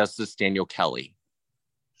support Justice Daniel Kelly.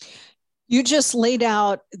 You just laid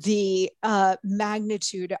out the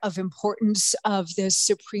magnitude of importance of this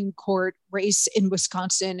Supreme Court race in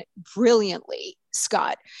Wisconsin brilliantly,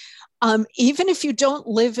 Scott. Even if you don't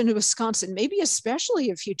live in Wisconsin, maybe especially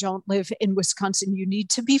if you don't live in Wisconsin, you need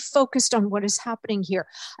to be focused on what is happening here.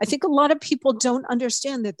 I think a lot of people don't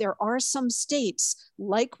understand that there are some states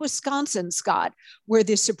like Wisconsin, Scott, where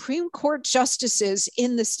the Supreme Court justices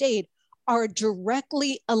in the state are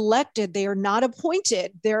directly elected. They are not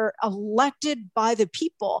appointed. They're elected by the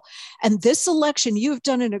people. And this election, you've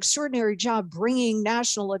done an extraordinary job bringing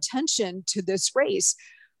national attention to this race.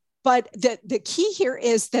 But the key here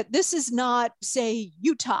is that this is not, say,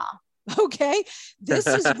 Utah. Okay, this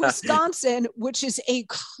is Wisconsin, which is a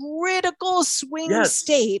critical swing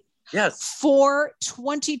state for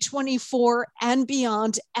 2024 and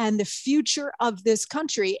beyond, and the future of this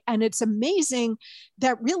country. And it's amazing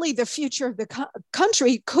that really the future of the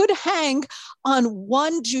country could hang on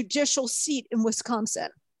one judicial seat in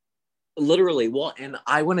Wisconsin. Literally. Well, and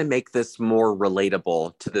I want to make this more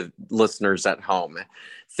relatable to the listeners at home.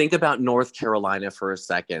 Think about North Carolina for a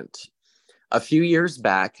second. A few years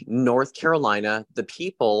back, North Carolina, the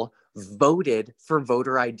people voted for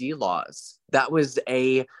voter ID laws. That was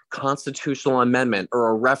a constitutional amendment or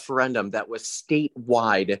a referendum that was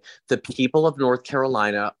statewide. The people of North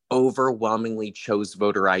Carolina overwhelmingly chose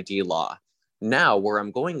voter ID law. Now, where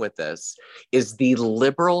I'm going with this is the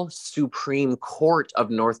liberal Supreme Court of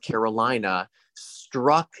North Carolina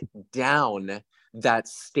struck down that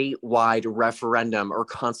statewide referendum or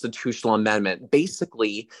constitutional amendment,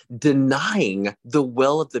 basically denying the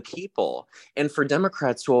will of the people. And for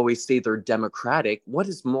Democrats who always say they're democratic, what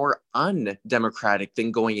is more undemocratic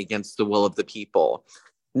than going against the will of the people?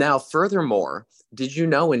 Now, furthermore, did you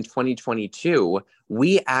know in 2022,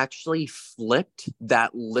 we actually flipped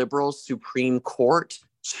that liberal Supreme Court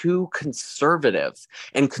to conservative,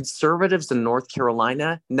 and conservatives in North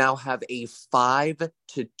Carolina now have a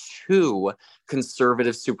 5-2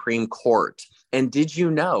 conservative Supreme Court. And did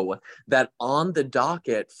you know that on the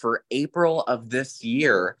docket for April of this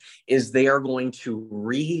year is they are going to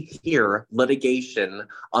rehear litigation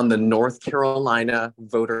on the North Carolina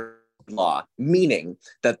voter law, meaning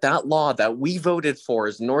that that law that we voted for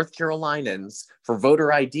as North Carolinians for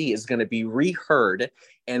voter ID is going to be reheard.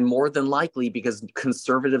 And more than likely, because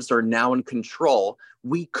conservatives are now in control,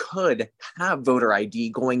 we could have voter ID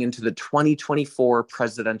going into the 2024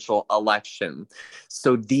 presidential election.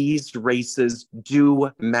 So these races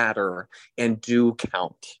do matter and do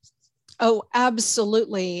count. Oh,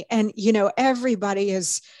 absolutely. And, everybody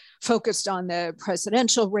is focused on the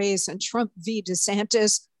presidential race and Trump v.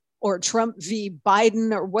 DeSantis or Trump v.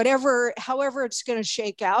 Biden or whatever, however it's going to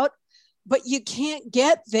shake out. But you can't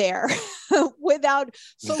get there without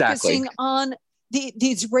focusing on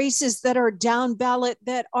these races that are down ballot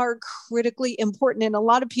that are critically important. And a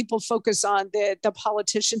lot of people focus on the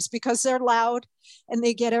politicians because they're loud and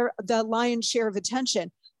they get the lion's share of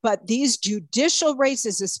attention. But these judicial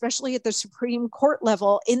races, especially at the Supreme Court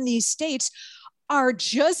level in these states, are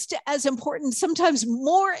just as important, sometimes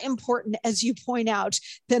more important, as you point out,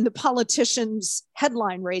 than the politicians'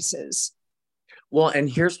 headline races. Well, and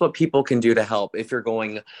here's what people can do to help. If you're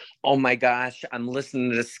going, oh my gosh, I'm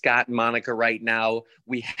listening to Scott and Monica right now,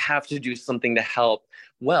 we have to do something to help.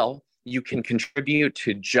 Well, you can contribute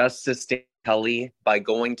to Justice Kelly by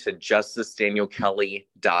going to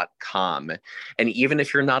justicedanielkelly.com. And even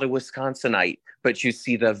if you're not a Wisconsinite, but you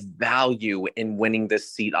see the value in winning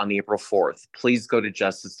this seat on April 4th, please go to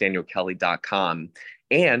justicedanielkelly.com.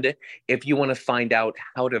 And if you want to find out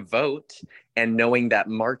how to vote, and knowing that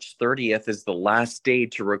March 30th is the last day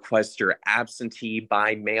to request your absentee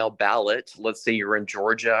by mail ballot, let's say you're in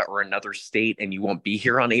Georgia or another state and you won't be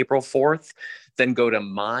here on April 4th, then go to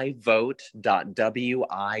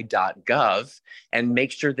myvote.wi.gov and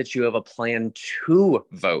make sure that you have a plan to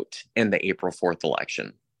vote in the April 4th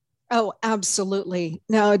election. Oh, absolutely.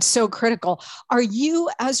 No, it's so critical. Are you,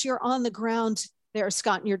 as you're on the ground there,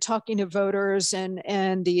 Scott, and you're talking to voters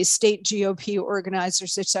and the state GOP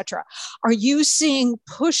organizers, et cetera, are you seeing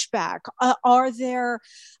pushback? Are there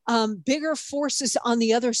bigger forces on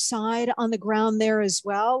the other side on the ground there as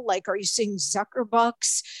well? Like, are you seeing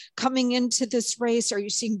Zuckerbucks coming into this race? Are you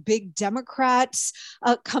seeing big Democrats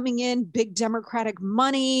coming in, big Democratic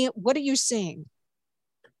money? What are you seeing?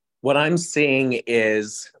 What I'm seeing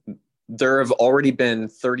is there have already been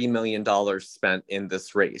 $30 million spent in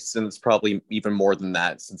this race, and it's probably even more than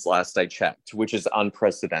that since last I checked, which is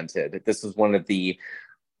unprecedented. This is one of the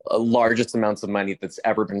largest amounts of money that's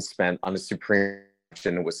ever been spent on a Supreme Court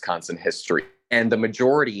in Wisconsin history. And the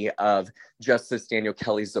majority of Justice Daniel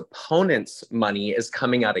Kelly's opponents' money is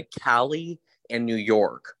coming out of Cali and New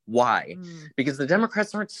York. Why? Because the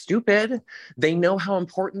Democrats aren't stupid. They know how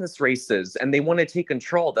important this race is, and they want to take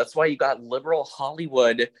control. That's why you got liberal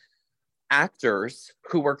Hollywood actors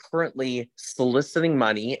who are currently soliciting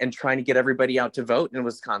money and trying to get everybody out to vote in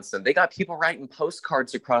Wisconsin. They got people writing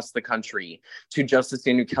postcards across the country to Justice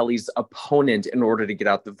Daniel Kelly's opponent in order to get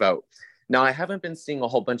out the vote. Now, I haven't been seeing a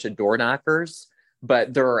whole bunch of door knockers,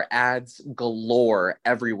 but there are ads galore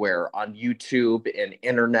everywhere on YouTube and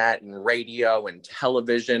internet and radio and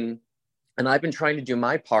television. And I've been trying to do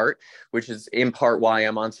my part, which is in part why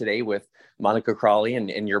I'm on today with Monica Crawley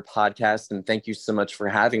and your podcast. And thank you so much for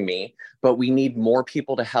having me. But we need more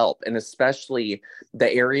people to help. And especially the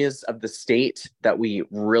areas of the state that we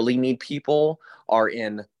really need people are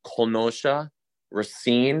in Kenosha,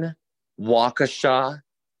 Racine, Waukesha,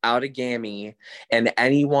 Outagamie, and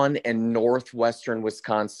anyone in northwestern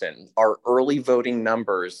Wisconsin. Our early voting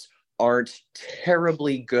numbers aren't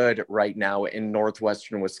terribly good right now in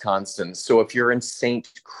northwestern Wisconsin. So if you're in St.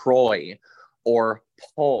 Croix or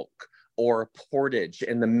Polk or Portage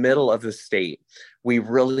in the middle of the state, we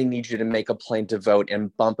really need you to make a plan to vote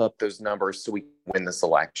and bump up those numbers so we can win this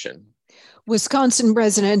election. Wisconsin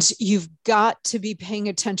residents, you've got to be paying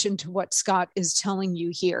attention to what Scott is telling you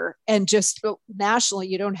here. And just nationally,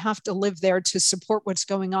 you don't have to live there to support what's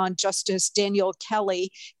going on. Justice Daniel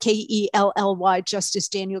Kelly, Kelly,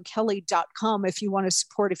 justicedanielkelly.com if you want to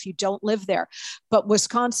support if you don't live there. But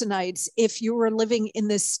Wisconsinites, if you are living in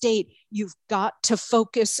this state, you've got to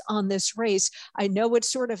focus on this race. I know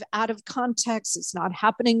it's sort of out of context. It's not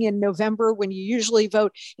happening in November when you usually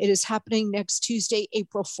vote. It is happening next Tuesday,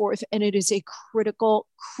 April 4th, and it is a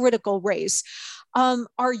critical race.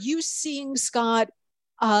 Are you seeing, Scott,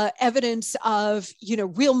 evidence of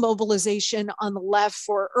real mobilization on the left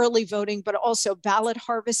for early voting, but also ballot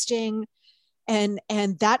harvesting and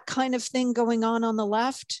that kind of thing going on the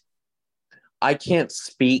left? I can't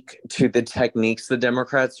speak to the techniques the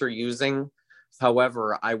Democrats are using.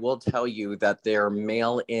 However, I will tell you that their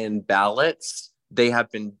mail-in ballots, they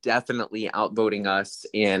have been definitely outvoting us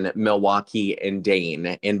in Milwaukee and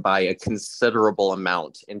Dane, and by a considerable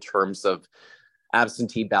amount in terms of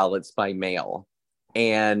absentee ballots by mail.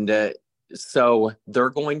 And so they're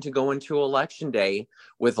going to go into election day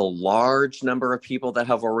with a large number of people that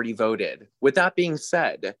have already voted. With that being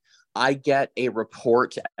said, I get a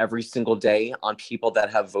report every single day on people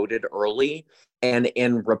that have voted early. And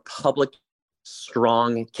in Republican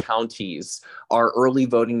strong counties, our early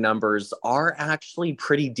voting numbers are actually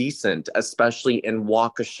pretty decent, especially in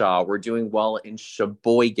Waukesha. We're doing well in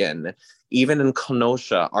Sheboygan. Even in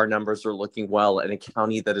Kenosha, our numbers are looking well in a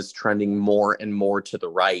county that is trending more and more to the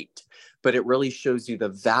right. But it really shows you the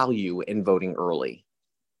value in voting early.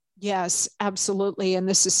 Yes, absolutely. And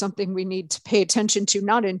this is something we need to pay attention to,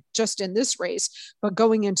 not in just in this race, but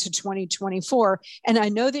going into 2024. And I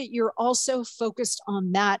know that you're also focused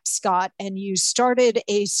on that, Scott, and you started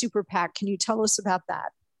a super PAC. Can you tell us about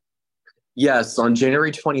that? Yes, on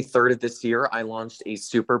January 23rd of this year, I launched a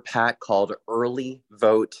super PAC called Early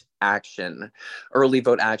Vote Action,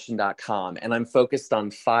 earlyvoteaction.com. And I'm focused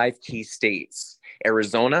on 5 key states: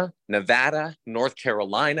 Arizona, Nevada, North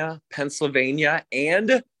Carolina, Pennsylvania,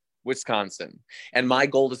 and Wisconsin. And my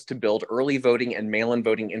goal is to build early voting and mail-in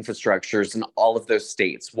voting infrastructures in all of those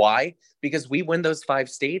states. Why? Because we win those 5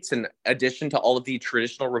 states, in addition to all of the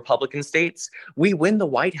traditional Republican states, we win the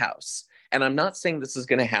White House. And I'm not saying this is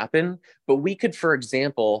going to happen, but we could, for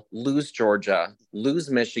example, lose Georgia,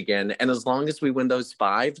 lose Michigan, and as long as we win those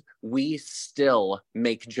 5, we still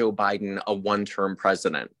make Joe Biden a one-term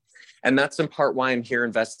president. And that's in part why I'm here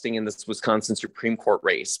investing in this Wisconsin Supreme Court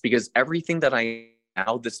race, because everything that I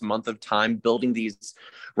now, this month of time, building these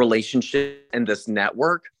relationships and this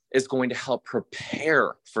network is going to help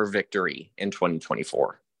prepare for victory in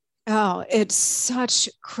 2024. Oh, it's such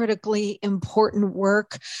critically important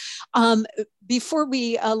work. Before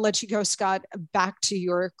we let you go, Scott, back to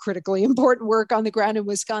your critically important work on the ground in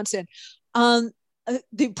Wisconsin.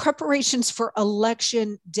 The preparations for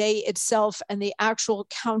election day itself and the actual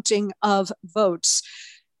counting of votes.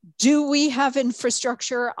 Do we have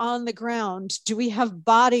infrastructure on the ground? Do we have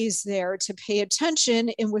bodies there to pay attention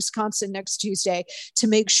in Wisconsin next Tuesday to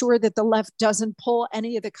make sure that the left doesn't pull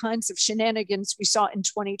any of the kinds of shenanigans we saw in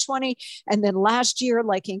 2020 and then last year,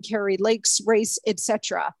 like in Kari Lake's race,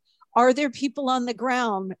 etc.? Are there people on the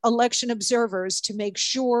ground, election observers, to make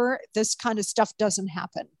sure this kind of stuff doesn't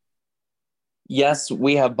happen? Yes,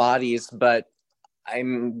 we have bodies, but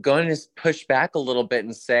I'm going to push back a little bit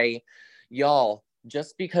and say, y'all,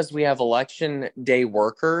 just because we have election day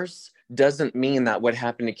workers doesn't mean that what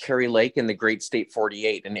happened to Kari Lake in the great state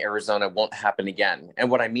 48 in Arizona won't happen again.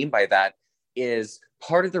 And what I mean by that is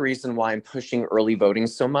part of the reason why I'm pushing early voting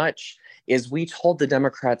so much is we told the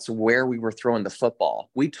Democrats where we were throwing the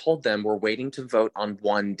football. We told them we're waiting to vote on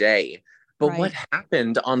one day. But Right. What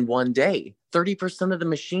happened on one day? 30% of the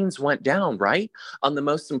machines went down, right? On the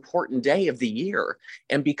most important day of the year.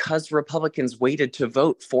 And because Republicans waited to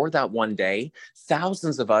vote for that one day,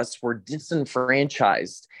 thousands of us were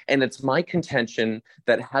disenfranchised. And it's my contention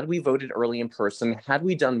that had we voted early in person, had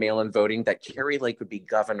we done mail-in voting, that Kari Lake would be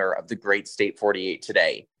governor of the great state 48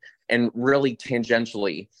 today. And really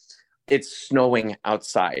tangentially, it's snowing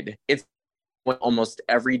outside. It's almost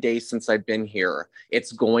every day since I've been here.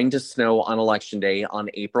 It's going to snow on election day on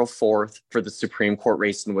April 4th for the Supreme Court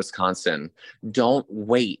race in Wisconsin. Don't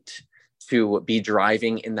wait to be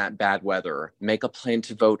driving in that bad weather. Make a plan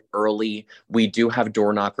to vote early. We do have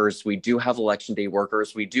door knockers. We do have election day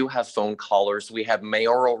workers. We do have phone callers. We have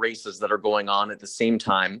mayoral races that are going on at the same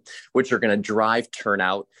time, which are going to drive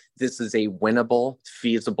turnout. This is a winnable,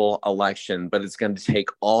 feasible election, but it's going to take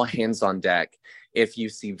all hands on deck. If you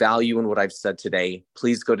see value in what I've said today,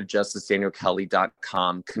 please go to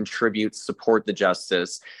justicedanielkelly.com, contribute, support the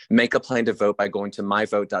justice, make a plan to vote by going to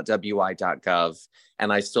myvote.wi.gov.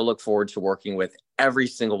 And I still look forward to working with every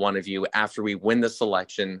single one of you after we win this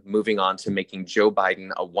election, moving on to making Joe Biden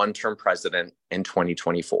a one-term president in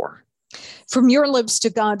 2024. From your lips to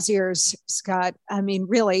God's ears, Scott, I mean,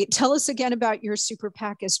 really, tell us again about your super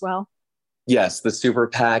PAC as well. Yes, the super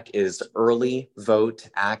PAC is Early Vote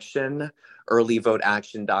Action,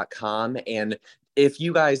 earlyvoteaction.com. And if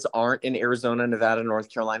you guys aren't in Arizona, Nevada,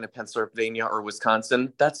 North Carolina, Pennsylvania, or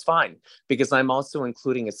Wisconsin, that's fine, because I'm also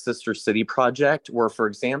including a sister city project where, for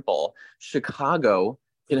example, Chicago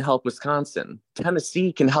can help Wisconsin,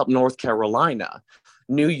 Tennessee can help North Carolina,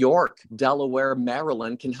 New York, Delaware,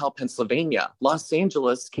 Maryland can help Pennsylvania, Los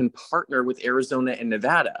Angeles can partner with Arizona and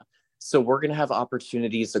Nevada. So we're going to have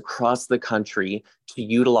opportunities across the country to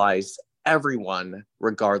utilize everyone,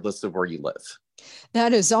 regardless of where you live.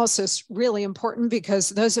 That is also really important because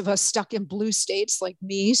those of us stuck in blue states like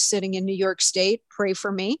me sitting in New York State, pray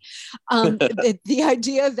for me. The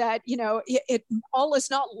idea that, it all is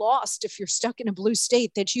not lost if you're stuck in a blue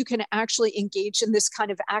state, that you can actually engage in this kind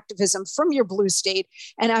of activism from your blue state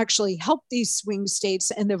and actually help these swing states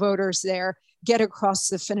and the voters there get across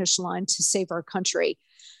the finish line to save our country.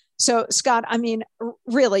 So, Scott, I mean,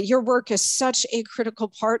 really, your work is such a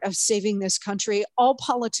critical part of saving this country. All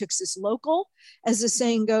politics is local, as the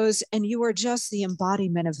saying goes, and you are just the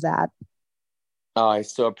embodiment of that. Oh, I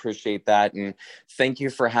so appreciate that. And thank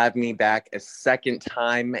you for having me back a second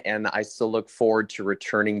time. And I still look forward to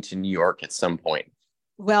returning to New York at some point.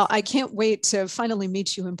 Well, I can't wait to finally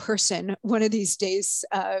meet you in person one of these days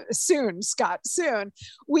soon, Scott, soon.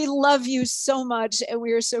 We love you so much, and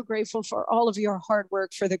we are so grateful for all of your hard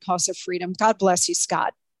work for the cause of freedom. God bless you,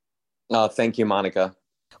 Scott. Oh, thank you, Monica.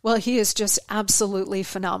 Well, he is just absolutely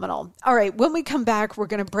phenomenal. All right, when we come back, we're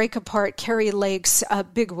going to break apart Kari Lake's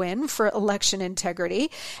big win for election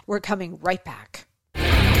integrity. We're coming right back.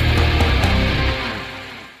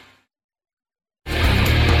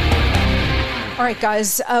 All right,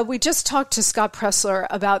 guys, we just talked to Scott Presler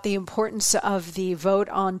about the importance of the vote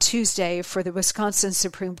on Tuesday for the Wisconsin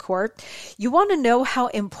Supreme Court. You want to know how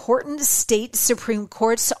important state Supreme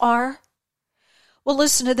Courts are? Well,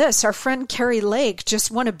 listen to this. Our friend Kari Lake just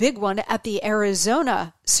won a big one at the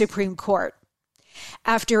Arizona Supreme Court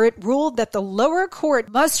after it ruled that the lower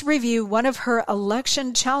court must review one of her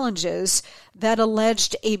election challenges that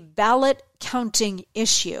alleged a ballot counting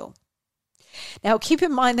issue. Now, keep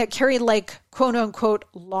in mind that Kari Lake, quote unquote,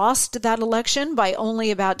 lost that election by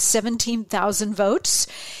only about 17,000 votes.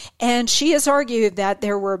 And she has argued that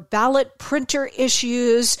there were ballot printer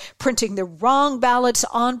issues, printing the wrong ballots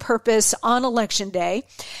on purpose on election day,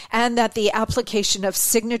 and that the application of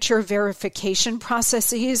signature verification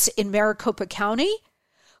processes in Maricopa County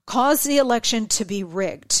caused the election to be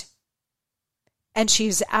rigged. And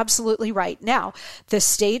she's absolutely right. Now, the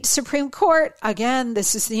state Supreme Court, again,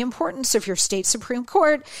 this is the importance of your state Supreme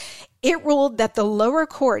Court. It ruled that the lower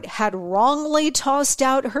court had wrongly tossed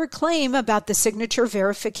out her claim about the signature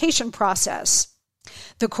verification process.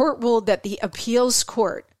 The court ruled that the appeals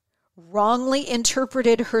court wrongly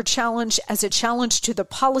interpreted her challenge as a challenge to the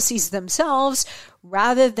policies themselves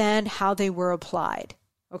rather than how they were applied.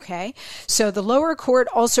 Okay, so the lower court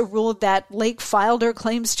also ruled that Lake filed her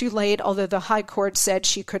claims too late, although the high court said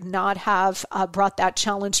she could not have brought that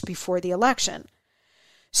challenge before the election.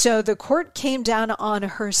 So the court came down on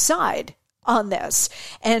her side on this,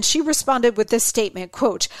 and she responded with this statement,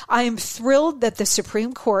 quote, "I am thrilled that the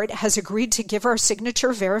Supreme Court has agreed to give our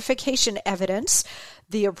signature verification evidence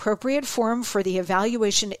the appropriate form for the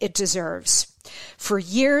evaluation it deserves. For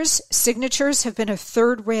years, signatures have been a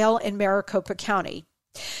third rail in Maricopa County.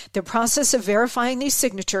 The process of verifying these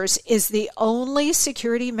signatures is the only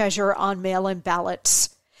security measure on mail-in ballots.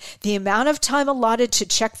 The amount of time allotted to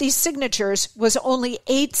check these signatures was only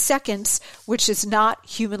 8 seconds, which is not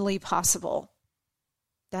humanly possible."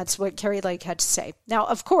 That's what Kari Lake had to say. Now,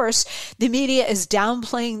 of course, the media is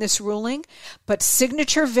downplaying this ruling, but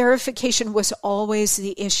signature verification was always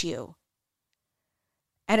the issue.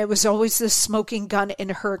 And it was always the smoking gun in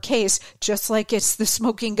her case, just like it's the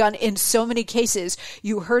smoking gun in so many cases.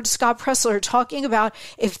 You heard Scott Presler talking about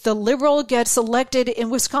if the liberal gets elected in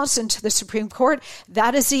Wisconsin to the Supreme Court,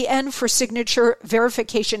 that is the end for signature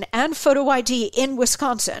verification and photo ID in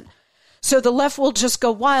Wisconsin. So the left will just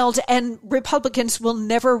go wild and Republicans will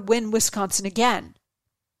never win Wisconsin again.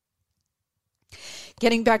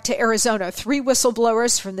 Getting back to Arizona, 3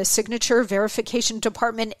 whistleblowers from the signature verification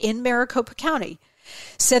department in Maricopa County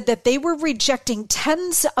said that they were rejecting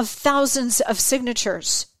tens of thousands of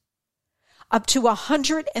signatures, up to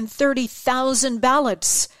 130,000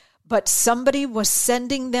 ballots, but somebody was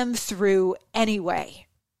sending them through anyway.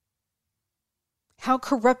 How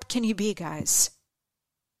corrupt can you be, guys?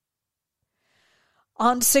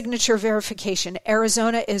 On signature verification,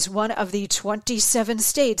 Arizona is one of the 27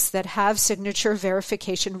 states that have signature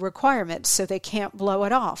verification requirements, so they can't blow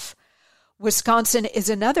it off. Wisconsin is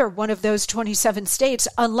another one of those 27 states,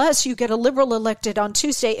 unless you get a liberal elected on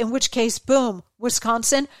Tuesday, in which case, boom,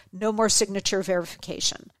 Wisconsin, no more signature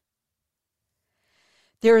verification.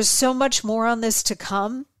 There is so much more on this to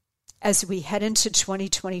come as we head into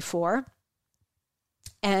 2024.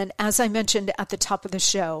 And as I mentioned at the top of the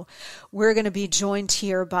show, we're going to be joined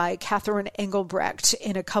here by Catherine Engelbrecht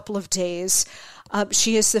in a couple of days.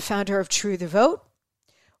 She is the founder of True the Vote,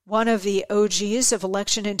 one of the OGs of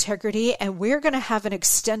election integrity, and we're going to have an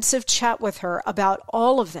extensive chat with her about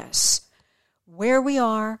all of this, where we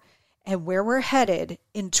are, and where we're headed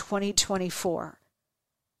in 2024.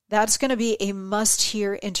 That's going to be a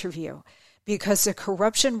must-hear interview because the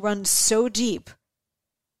corruption runs so deep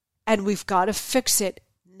and we've got to fix it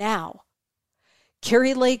now.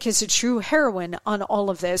 Kari Lake is a true heroine on all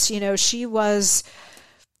of this. You know, she was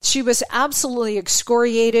absolutely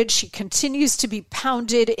excoriated. She continues to be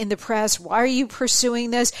pounded in the press. Why are you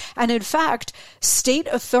pursuing this? And in fact, state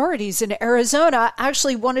authorities in Arizona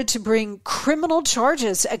actually wanted to bring criminal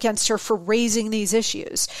charges against her for raising these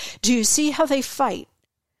issues. Do you see how they fight?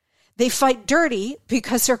 They fight dirty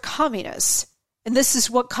because they're communists. And this is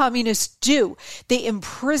what communists do. They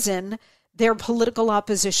imprison their political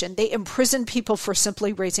opposition. They imprison people for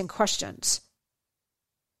simply raising questions.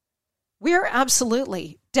 We are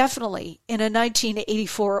absolutely, definitely in a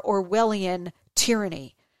 1984 Orwellian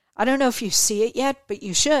tyranny. I don't know if you see it yet, but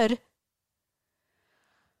you should.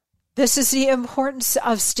 This is the importance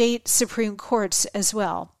of state Supreme Courts as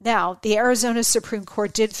well. Now, the Arizona Supreme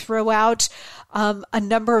Court did throw out a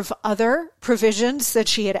number of other provisions that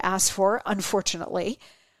she had asked for, unfortunately,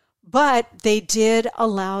 but they did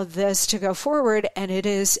allow this to go forward, and it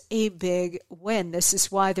is a big win. This is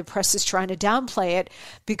why the press is trying to downplay it,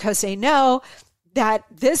 because they know that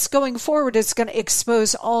this going forward is going to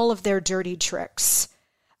expose all of their dirty tricks.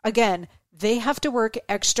 Again, they have to work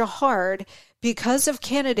extra hard because of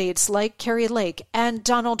candidates like Kari Lake and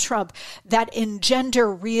Donald Trump that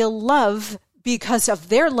engender real love because of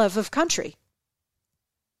their love of country.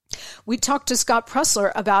 We talked to Scott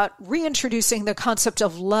Pressler about reintroducing the concept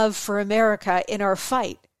of love for America in our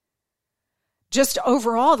fight. Just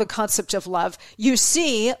overall, the concept of love. You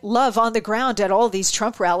see love on the ground at all these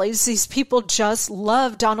Trump rallies. These people just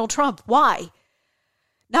love Donald Trump. Why?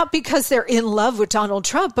 Not because they're in love with Donald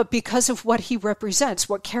Trump, but because of what he represents,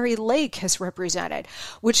 what Kari Lake has represented,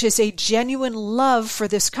 which is a genuine love for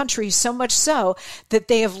this country, so much so that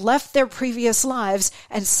they have left their previous lives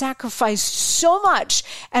and sacrificed so much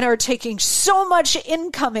and are taking so much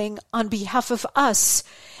incoming on behalf of us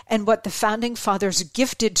and what the founding fathers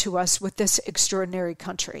gifted to us with this extraordinary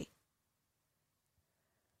country.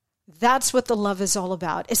 That's what the love is all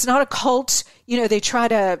about. It's not a cult. You know, they try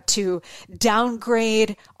to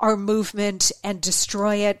downgrade our movement and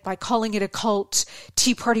destroy it by calling it a cult.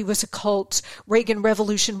 Tea Party was a cult. Reagan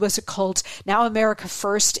Revolution was a cult. Now America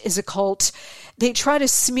First is a cult. They try to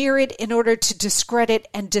smear it in order to discredit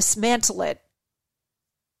and dismantle it.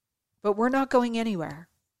 But we're not going anywhere.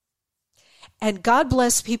 And God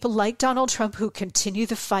bless people like Donald Trump who continue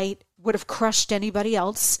the fight, would have crushed anybody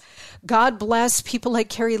else. God bless people like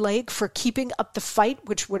Kari Lake for keeping up the fight,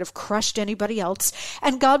 which would have crushed anybody else.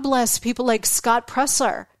 And God bless people like Scott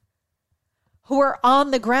Pressler, who are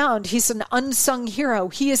on the ground. He's an unsung hero.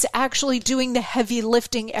 He is actually doing the heavy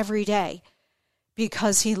lifting every day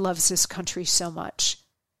because he loves this country so much.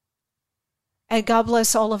 And God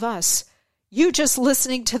bless all of us. You just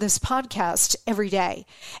listening to this podcast every day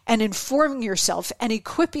and informing yourself and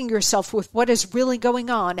equipping yourself with what is really going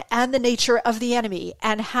on and the nature of the enemy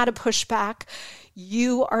and how to push back,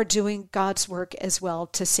 you are doing God's work as well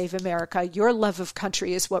to save America. Your love of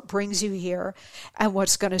country is what brings you here and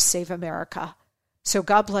what's going to save America. So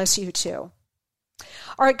God bless you too.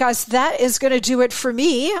 All right, guys, that is going to do it for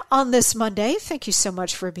me on this Monday. Thank you so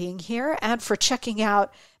much for being here and for checking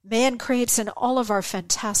out Man Crates and all of our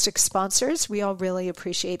fantastic sponsors. We all really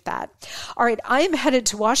appreciate that. All right, I am headed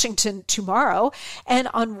to Washington tomorrow, and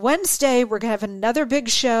on Wednesday, we're going to have another big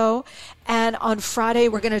show, and on Friday,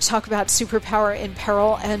 we're going to talk about superpower in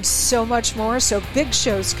peril and so much more. So big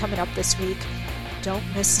shows coming up this week. Don't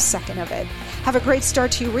miss a second of it. Have a great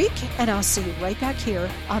start to your week, and I'll see you right back here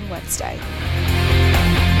on Wednesday.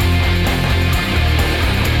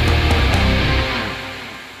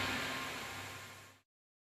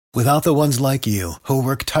 Without the ones like you, who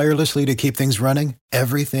work tirelessly to keep things running,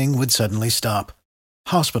 everything would suddenly stop.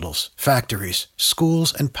 Hospitals, factories,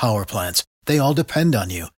 schools, and power plants, they all depend on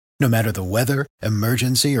you. No matter the weather,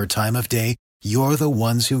 emergency, or time of day, you're the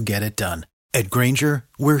ones who get it done. At Grainger,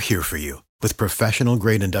 we're here for you with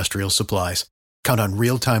professional-grade industrial supplies. Count on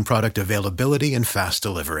real-time product availability and fast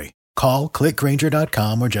delivery. Call, click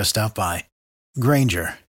Grainger.com, or just stop by.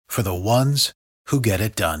 Grainger, for the ones who get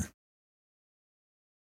it done.